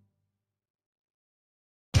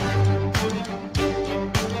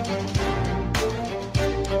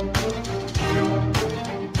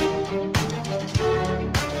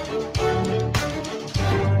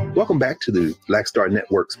 Welcome back to the Black Star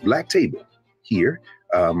Network's Black Table here.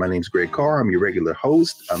 My name's Greg Carr. I'm your regular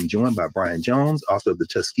host. I'm joined by Brian Jones, author of the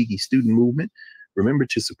Tuskegee Student Movement. Remember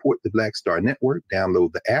to support the Black Star Network.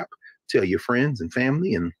 Download the app, tell your friends and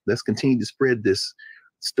family, and let's continue to spread this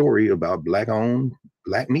story about Black-owned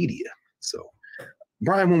Black media. So,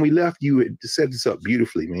 Brian, when we left, you had set this up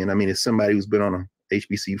beautifully, man. I mean, as somebody who's been on a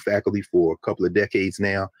HBCU faculty for a couple of decades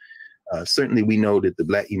now, certainly we know that the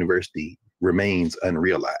Black university remains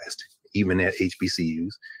unrealized, even at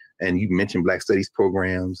HBCUs. And you mentioned Black Studies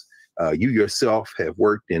programs. You yourself have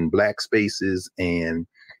worked in Black spaces and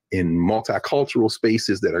in multicultural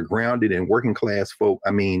spaces that are grounded in working class folk.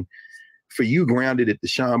 I mean, for you, grounded at the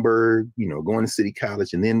Schomburg, you know, going to City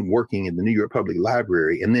College and then working in the New York Public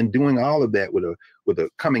Library and then doing all of that with a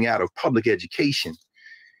coming out of public education.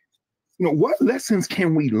 You know, what lessons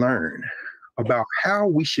can we learn about how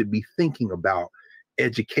we should be thinking about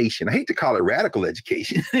education? I hate to call it radical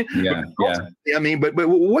education. Yeah. I mean, but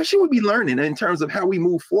what should we be learning in terms of how we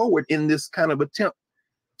move forward in this kind of attempt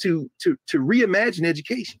to reimagine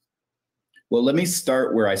education? Well, let me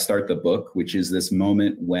start where I start the book, which is this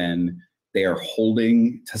moment when they are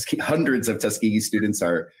holding hundreds of Tuskegee students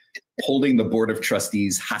are holding the Board of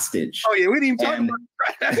Trustees hostage. Oh yeah, we didn't even talk about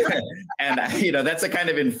that. And you know, that's a kind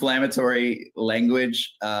of inflammatory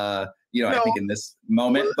language. You know, I think in this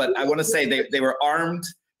moment, but I want to say they were armed.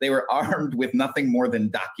 They were armed with nothing more than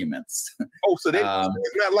documents. Oh, so they're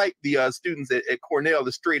not like the students at Cornell,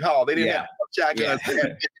 the Street Hall. They didn't have shotguns.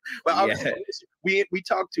 Yeah. But we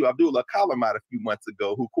talked to Abdullah Kalamat a few months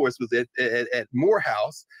ago, who of course was at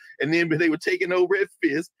Morehouse, and then they were taking over at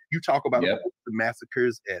Fisk. You talk about the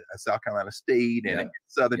massacres at South Carolina State and at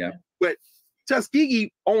Southern, but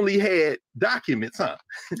Tuskegee only had documents, huh?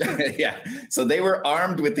 Yeah. So they were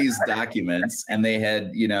armed with these documents, and they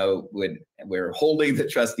had, you know, we're holding the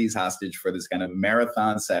trustees hostage for this kind of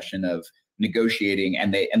marathon session of negotiating,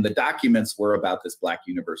 and the documents were about this Black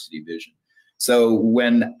university vision. So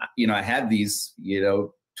when, you know, I had these, you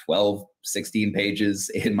know, 12, 16 pages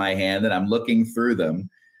in my hand, and I'm looking through them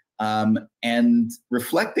and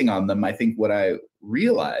reflecting on them, I think what I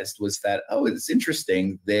realized was that, oh, it's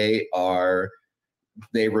interesting.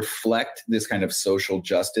 They reflect this kind of social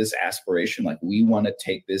justice aspiration. Like, we want to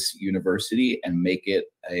take this university and make it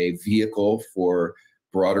a vehicle for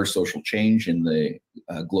broader social change in the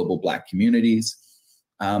global Black communities.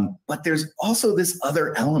 But there's also this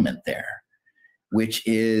other element there, which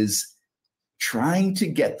is trying to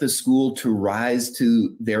get the school to rise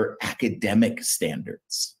to their academic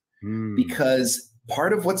standards. Because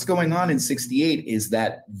part of what's going on in 68 is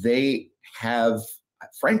that they have,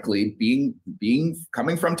 frankly,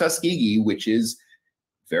 coming from Tuskegee, which is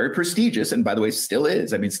very prestigious, and by the way, still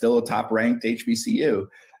is, I mean, still a top-ranked HBCU,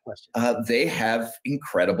 they have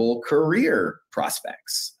incredible career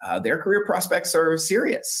prospects. Their career prospects are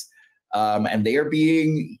serious, and they are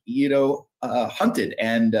being, hunted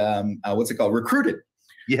and recruited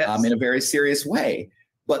in a very serious way.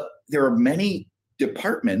 But there are many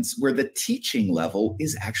departments where the teaching level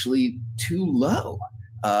is actually too low.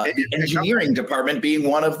 The engineering department being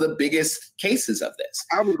one of the biggest cases of this.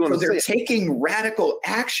 I was going to say, they're taking radical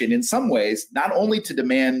action in some ways, not only to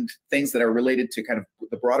demand things that are related to kind of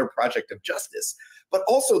the broader project of justice, but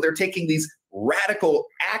also they're taking these radical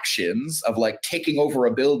actions of like taking over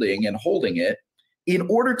a building and holding it in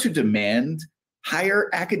order to demand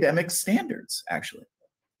higher academic standards, actually.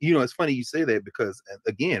 It's funny you say that, because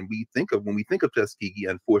again, when we think of Tuskegee,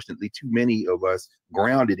 unfortunately, too many of us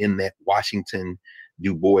grounded in that Washington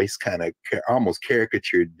Du Bois kind of almost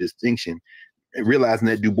caricatured distinction, realizing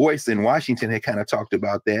that Du Bois in Washington had kind of talked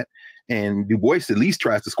about that. And Du Bois at least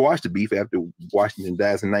tries to squash the beef after Washington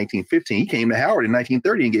dies in 1915. He came to Howard in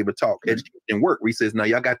 1930 and gave a talk, Education and Work, where he says, no,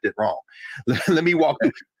 y'all got that wrong. Let me walk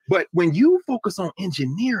through. But when you focus on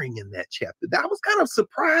engineering in that chapter, I was kind of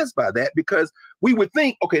surprised by that, because we would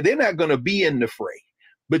think, okay, they're not going to be in the fray.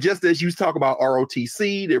 But just as you talk about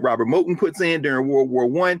ROTC that Robert Moton puts in during World War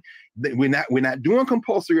I, we're not doing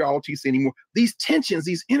compulsory ROTC anymore. These tensions,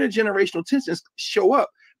 these intergenerational tensions show up.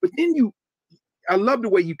 But then I love the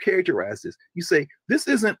way you characterize this. You say, this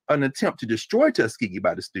isn't an attempt to destroy Tuskegee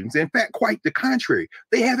by the students. In fact, quite the contrary.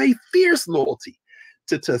 They have a fierce loyalty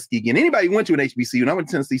to Tuskegee. And anybody who went to an HBCU, and I went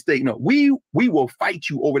to Tennessee State, we will fight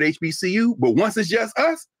you over the HBCU, but once it's just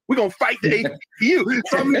us, we're going to fight the HBCU.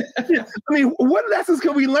 So, I mean, what lessons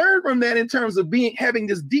can we learn from that in terms of having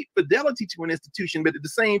this deep fidelity to an institution, but at the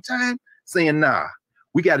same time saying, nah,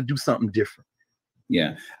 we got to do something different?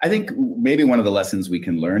 Yeah, I think maybe one of the lessons we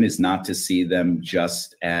can learn is not to see them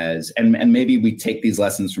just as, and maybe we take these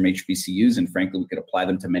lessons from HBCUs, and frankly, we could apply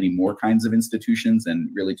them to many more kinds of institutions and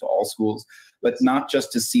really to all schools, but not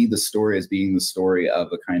just to see the story as being the story of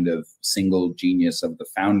a kind of single genius of the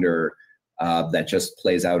founder that just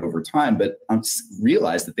plays out over time, but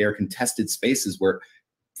realize that there are contested spaces where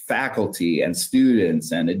faculty and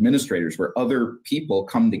students and administrators, where other people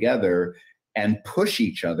come together and push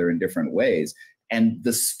each other in different ways. And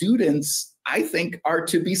the students, I think, are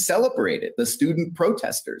to be celebrated, the student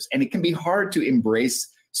protesters. And it can be hard to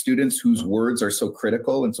embrace students whose words are so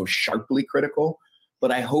critical and so sharply critical.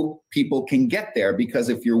 But I hope people can get there, because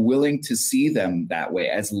if you're willing to see them that way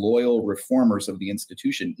as loyal reformers of the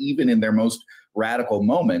institution, even in their most radical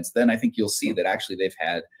moments, then I think you'll see that actually they've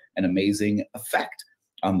had an amazing effect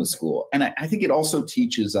on the school. And I think it also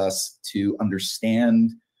teaches us to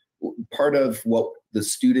understand part of what the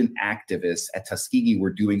student activists at Tuskegee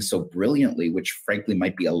were doing so brilliantly, which frankly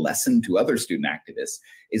might be a lesson to other student activists,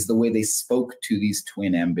 is the way they spoke to these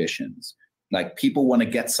twin ambitions. Like, people want to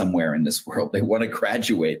get somewhere in this world. They want to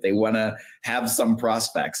graduate. They want to have some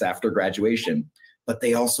prospects after graduation, but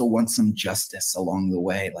they also want some justice along the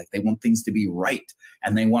way. Like, they want things to be right,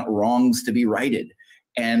 and they want wrongs to be righted.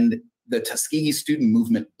 And the Tuskegee student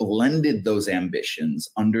movement blended those ambitions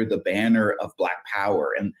under the banner of Black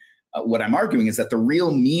power. And what I'm arguing is that the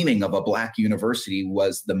real meaning of a Black university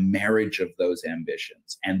was the marriage of those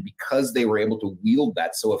ambitions. And because they were able to wield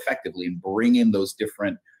that so effectively and bring in those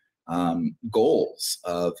different goals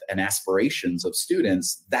of and aspirations of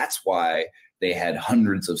students, that's why they had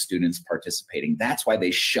hundreds of students participating. That's why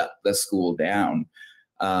they shut the school down.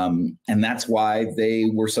 And that's why they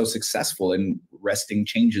were so successful in wresting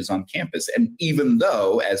changes on campus. And even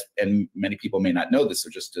though, and many people may not know this, so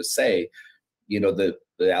just to say,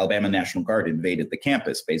 the Alabama National Guard invaded the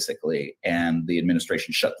campus, basically, and the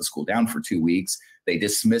administration shut the school down for 2 weeks. They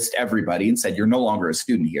dismissed everybody and said, you're no longer a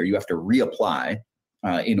student here. You have to reapply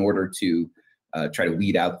in order to try to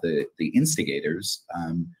weed out the instigators.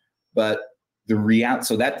 But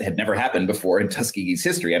so that had never happened before in Tuskegee's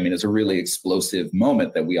history. I mean, it's a really explosive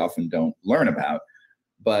moment that we often don't learn about.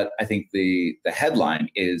 But I think the headline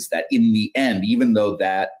is that in the end, even though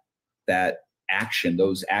that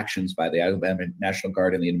those actions by the Alabama National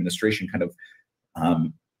Guard and the administration kind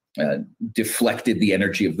of deflected the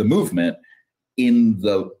energy of the movement, in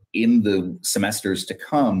the semesters to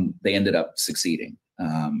come, they ended up succeeding.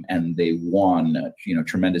 And they won,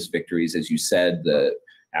 tremendous victories, as you said, the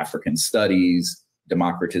African studies,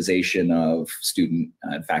 democratization of student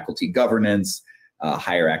and faculty governance,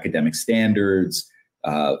 higher academic standards,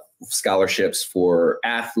 scholarships for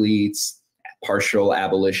athletes, partial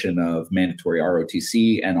abolition of mandatory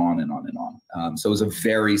ROTC, and on and on and on. So it was a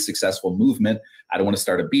very successful movement. I don't want to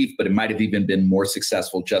start a beef, but it might have even been more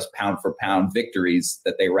successful, just pound for pound victories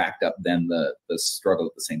that they racked up than the struggle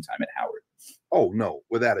at the same time at Howard. Oh, no,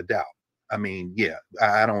 without a doubt. I mean, yeah,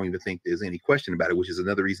 I don't even think there's any question about it, which is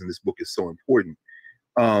another reason this book is so important.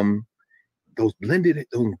 Those blended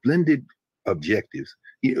objectives.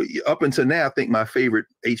 You know, up until now, I think my favorite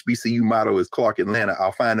HBCU motto is Clark Atlanta,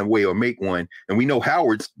 I'll find a way or make one. And we know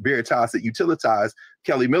Howard's Veritas et Utilitatis.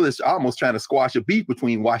 Kelly Miller's almost trying to squash a beef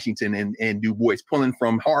between Washington and Du Bois, pulling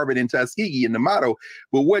from Harvard and Tuskegee in the motto.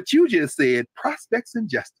 But what you just said, prospects and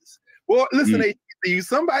justice. Well, listen, HBCU,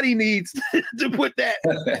 somebody needs to put that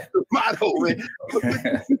motto in.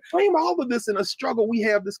 We frame all of this in a struggle. We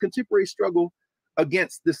have this contemporary struggle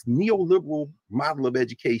against this neoliberal model of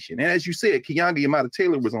education. And as you said, Keonga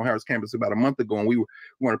Yamada-Taylor was on Howard's campus about a month ago, and we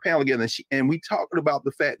were on a panel together, and we talked about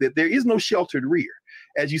the fact that there is no sheltered rear.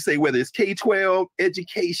 As you say, whether it's K-12,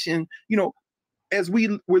 education, you know, as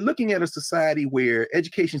we're looking at a society where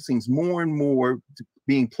education seems more and more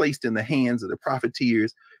being placed in the hands of the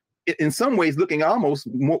profiteers, in some ways looking almost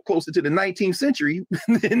more closer to the 19th century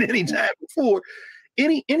than any time before.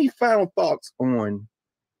 Any final thoughts on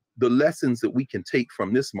the lessons that we can take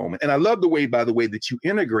from this moment? And I love the way, by the way, that you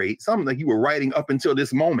integrate something that you were writing up until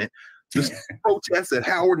this moment, the protests at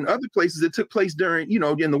Howard and other places that took place during, you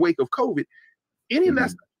know, in the wake of COVID. Any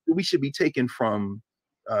lessons that we should be taking from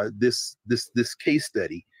this case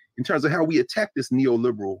study in terms of how we attack this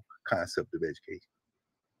neoliberal concept of education?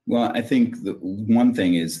 Well, I think the one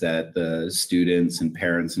thing is that the students and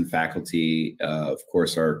parents and faculty, of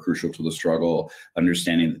course, are crucial to the struggle,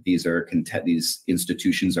 understanding that these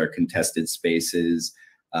institutions are contested spaces.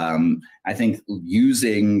 I think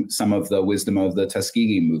using some of the wisdom of the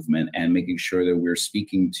Tuskegee movement and making sure that we're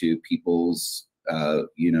speaking to people's,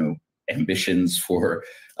 ambitions for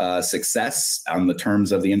success on the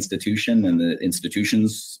terms of the institution and the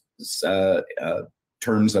institution's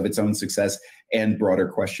terms of its own success, and broader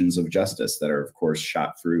questions of justice that are, of course,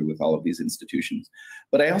 shot through with all of these institutions.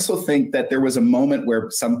 But I also think that there was a moment where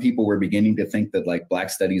some people were beginning to think that like Black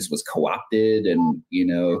studies was co-opted and,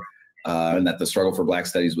 and that the struggle for Black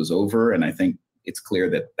studies was over. And I think it's clear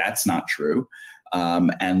that that's not true.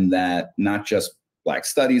 And that not just Black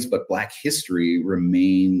studies, but Black history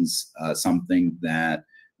remains something that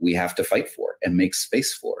we have to fight for and make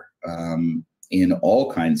space for. In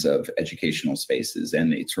all kinds of educational spaces.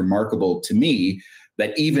 And it's remarkable to me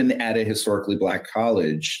that even at a historically Black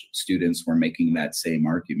college, students were making that same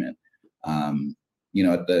argument. Arturo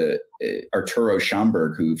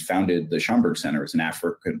Schomburg, who founded the Schomburg Center, is an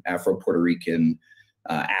Afro-Puerto Rican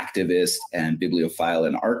activist and bibliophile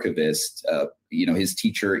and archivist. His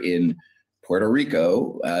teacher in Puerto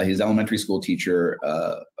Rico, his elementary school teacher,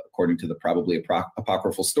 according to the probably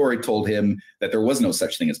apocryphal story, told him that there was no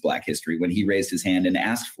such thing as Black history when he raised his hand and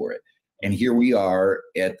asked for it. And here we are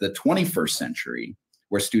at the 21st century,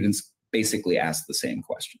 where students basically ask the same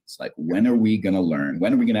questions. Like, when are we going to learn?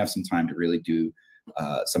 When are we going to have some time to really do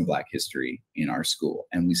some Black history in our school?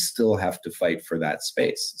 And we still have to fight for that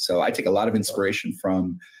space. So I take a lot of inspiration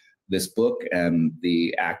from this book and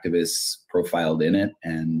the activists profiled in it.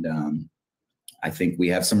 And I think we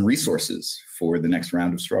have some resources for the next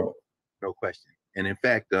round of struggle. No question. And in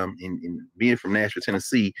fact, in being from Nashville,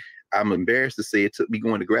 Tennessee, I'm embarrassed to say it took me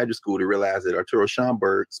going to graduate school to realize that Arturo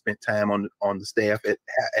Schomburg spent time on the staff at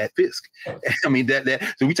Fisk. I mean,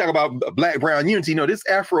 so we talk about Black Brown unity, this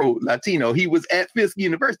Afro Latino, he was at Fisk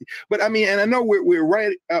University. But I mean, and I know we're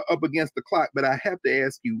right up against the clock, but I have to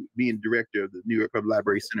ask you, being director of the New York Public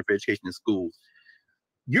Library Center for Education in Schools,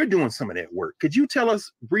 you're doing some of that work. Could you tell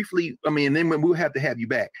us briefly, and then we'll have to have you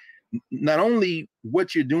back, not only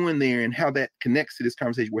what you're doing there and how that connects to this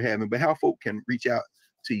conversation we're having, but how folk can reach out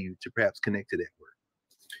to you to perhaps connect to that work?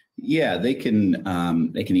 Yeah, they can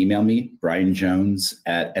email me,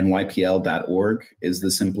 brianjones@nypl.org is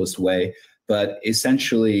the simplest way. But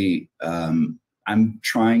essentially, I'm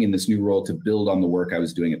trying in this new role to build on the work I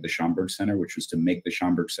was doing at the Schomburg Center, which was to make the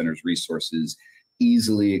Schomburg Center's resources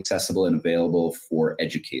easily accessible and available for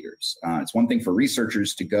educators. It's one thing for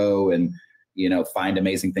researchers to go and find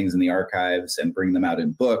amazing things in the archives and bring them out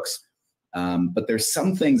in books. But there's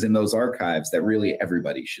some things in those archives that really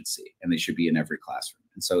everybody should see, and they should be in every classroom.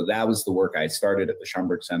 And so that was the work I started at the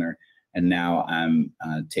Schomburg Center. And now I'm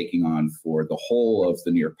taking on for the whole of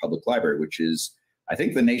the New York Public Library, which is, I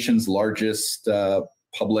think, the nation's largest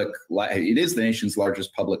it is the nation's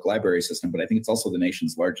largest public library system, but I think it's also the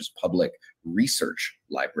nation's largest public research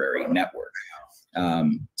library network.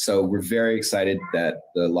 So we're very excited that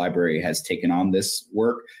the library has taken on this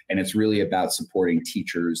work, and it's really about supporting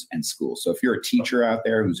teachers and schools. So if you're a teacher out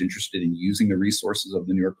there who's interested in using the resources of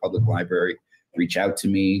the New York Public Library, reach out to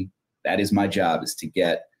me. That is my job, is to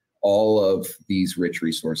get all of these rich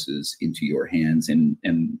resources into your hands and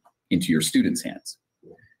into your students' hands.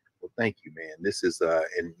 Well, thank you, man. This is,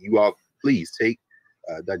 and you all please take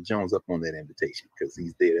Dr. Jones up on that invitation, because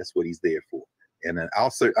he's there. That's what he's there for. And I'll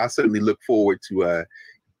certainly look forward to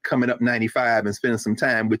coming up 95 and spending some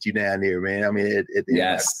time with you down there, man. I mean,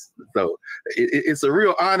 yes. So it's a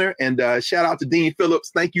real honor. And shout out to Dean Phillips.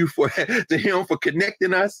 Thank you to him for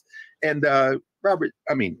connecting us. And Robert,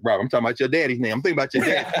 I'm talking about your daddy's name. I'm thinking about your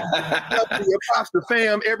dad. Your pops, the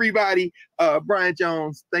fam, everybody. Brian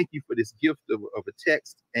Jones, thank you for this gift of a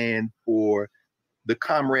text, and for the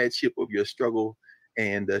comradeship of your struggle.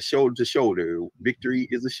 And shoulder to shoulder, victory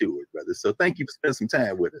is assured, brother. So thank you for spending some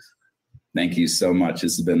time with us. Thank you so much.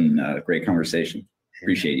 This has been a great conversation.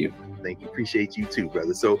 Appreciate you. Thank you. Appreciate you too,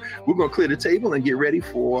 brother. So we're going to clear the table and get ready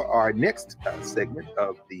for our next segment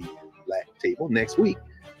of the Black Table next week.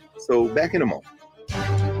 So back in a moment.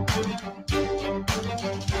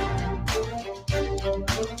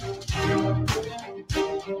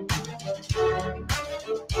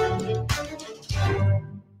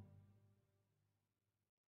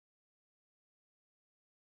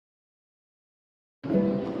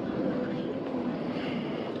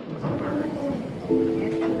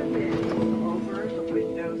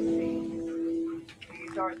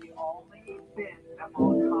 Are the only bins that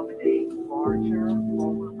will accommodate larger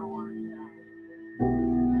overboard.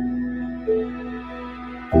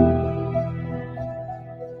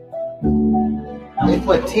 They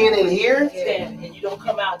put 10 in here? 10, and you don't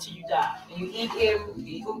come out till you die. And you eat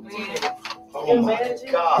every food. Oh my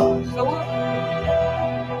God. So what?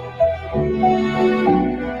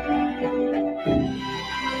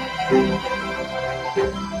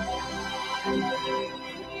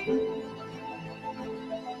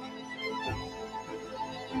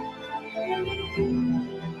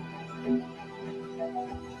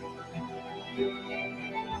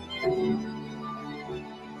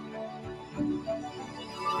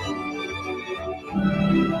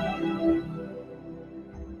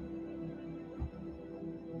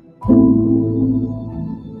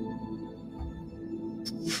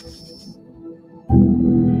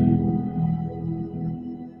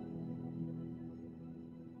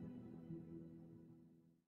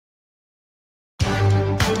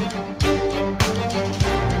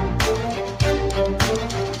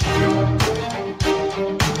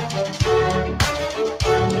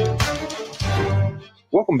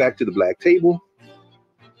 Welcome back to the Black Table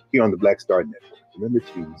here on the Black Star Network. Remember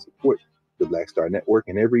to support the Black Star Network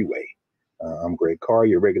in every way. I'm Greg Carr,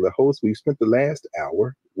 your regular host. We've spent the last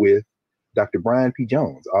hour with Dr. Brian P.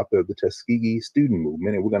 Jones, author of the Tuskegee Student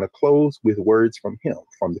Movement, and we're going to close with words from him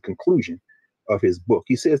from the conclusion of his book.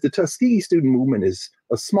 He says the Tuskegee Student Movement is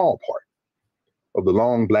a small part of the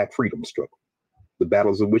long Black freedom struggle, the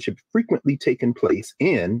battles of which have frequently taken place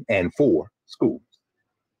in and for schools.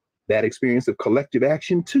 That experience of collective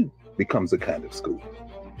action, too, becomes a kind of school.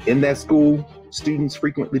 In that school, students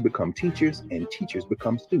frequently become teachers, and teachers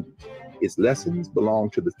become students. Its lessons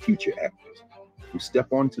belong to the future actors who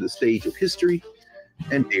step onto the stage of history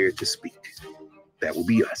and dare to speak. That will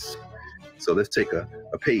be us. So let's take a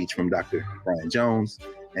page from Dr. Brian Jones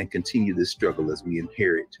and continue this struggle as we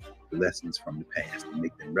inherit the lessons from the past and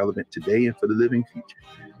make them relevant today and for the living future.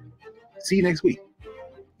 See you next week.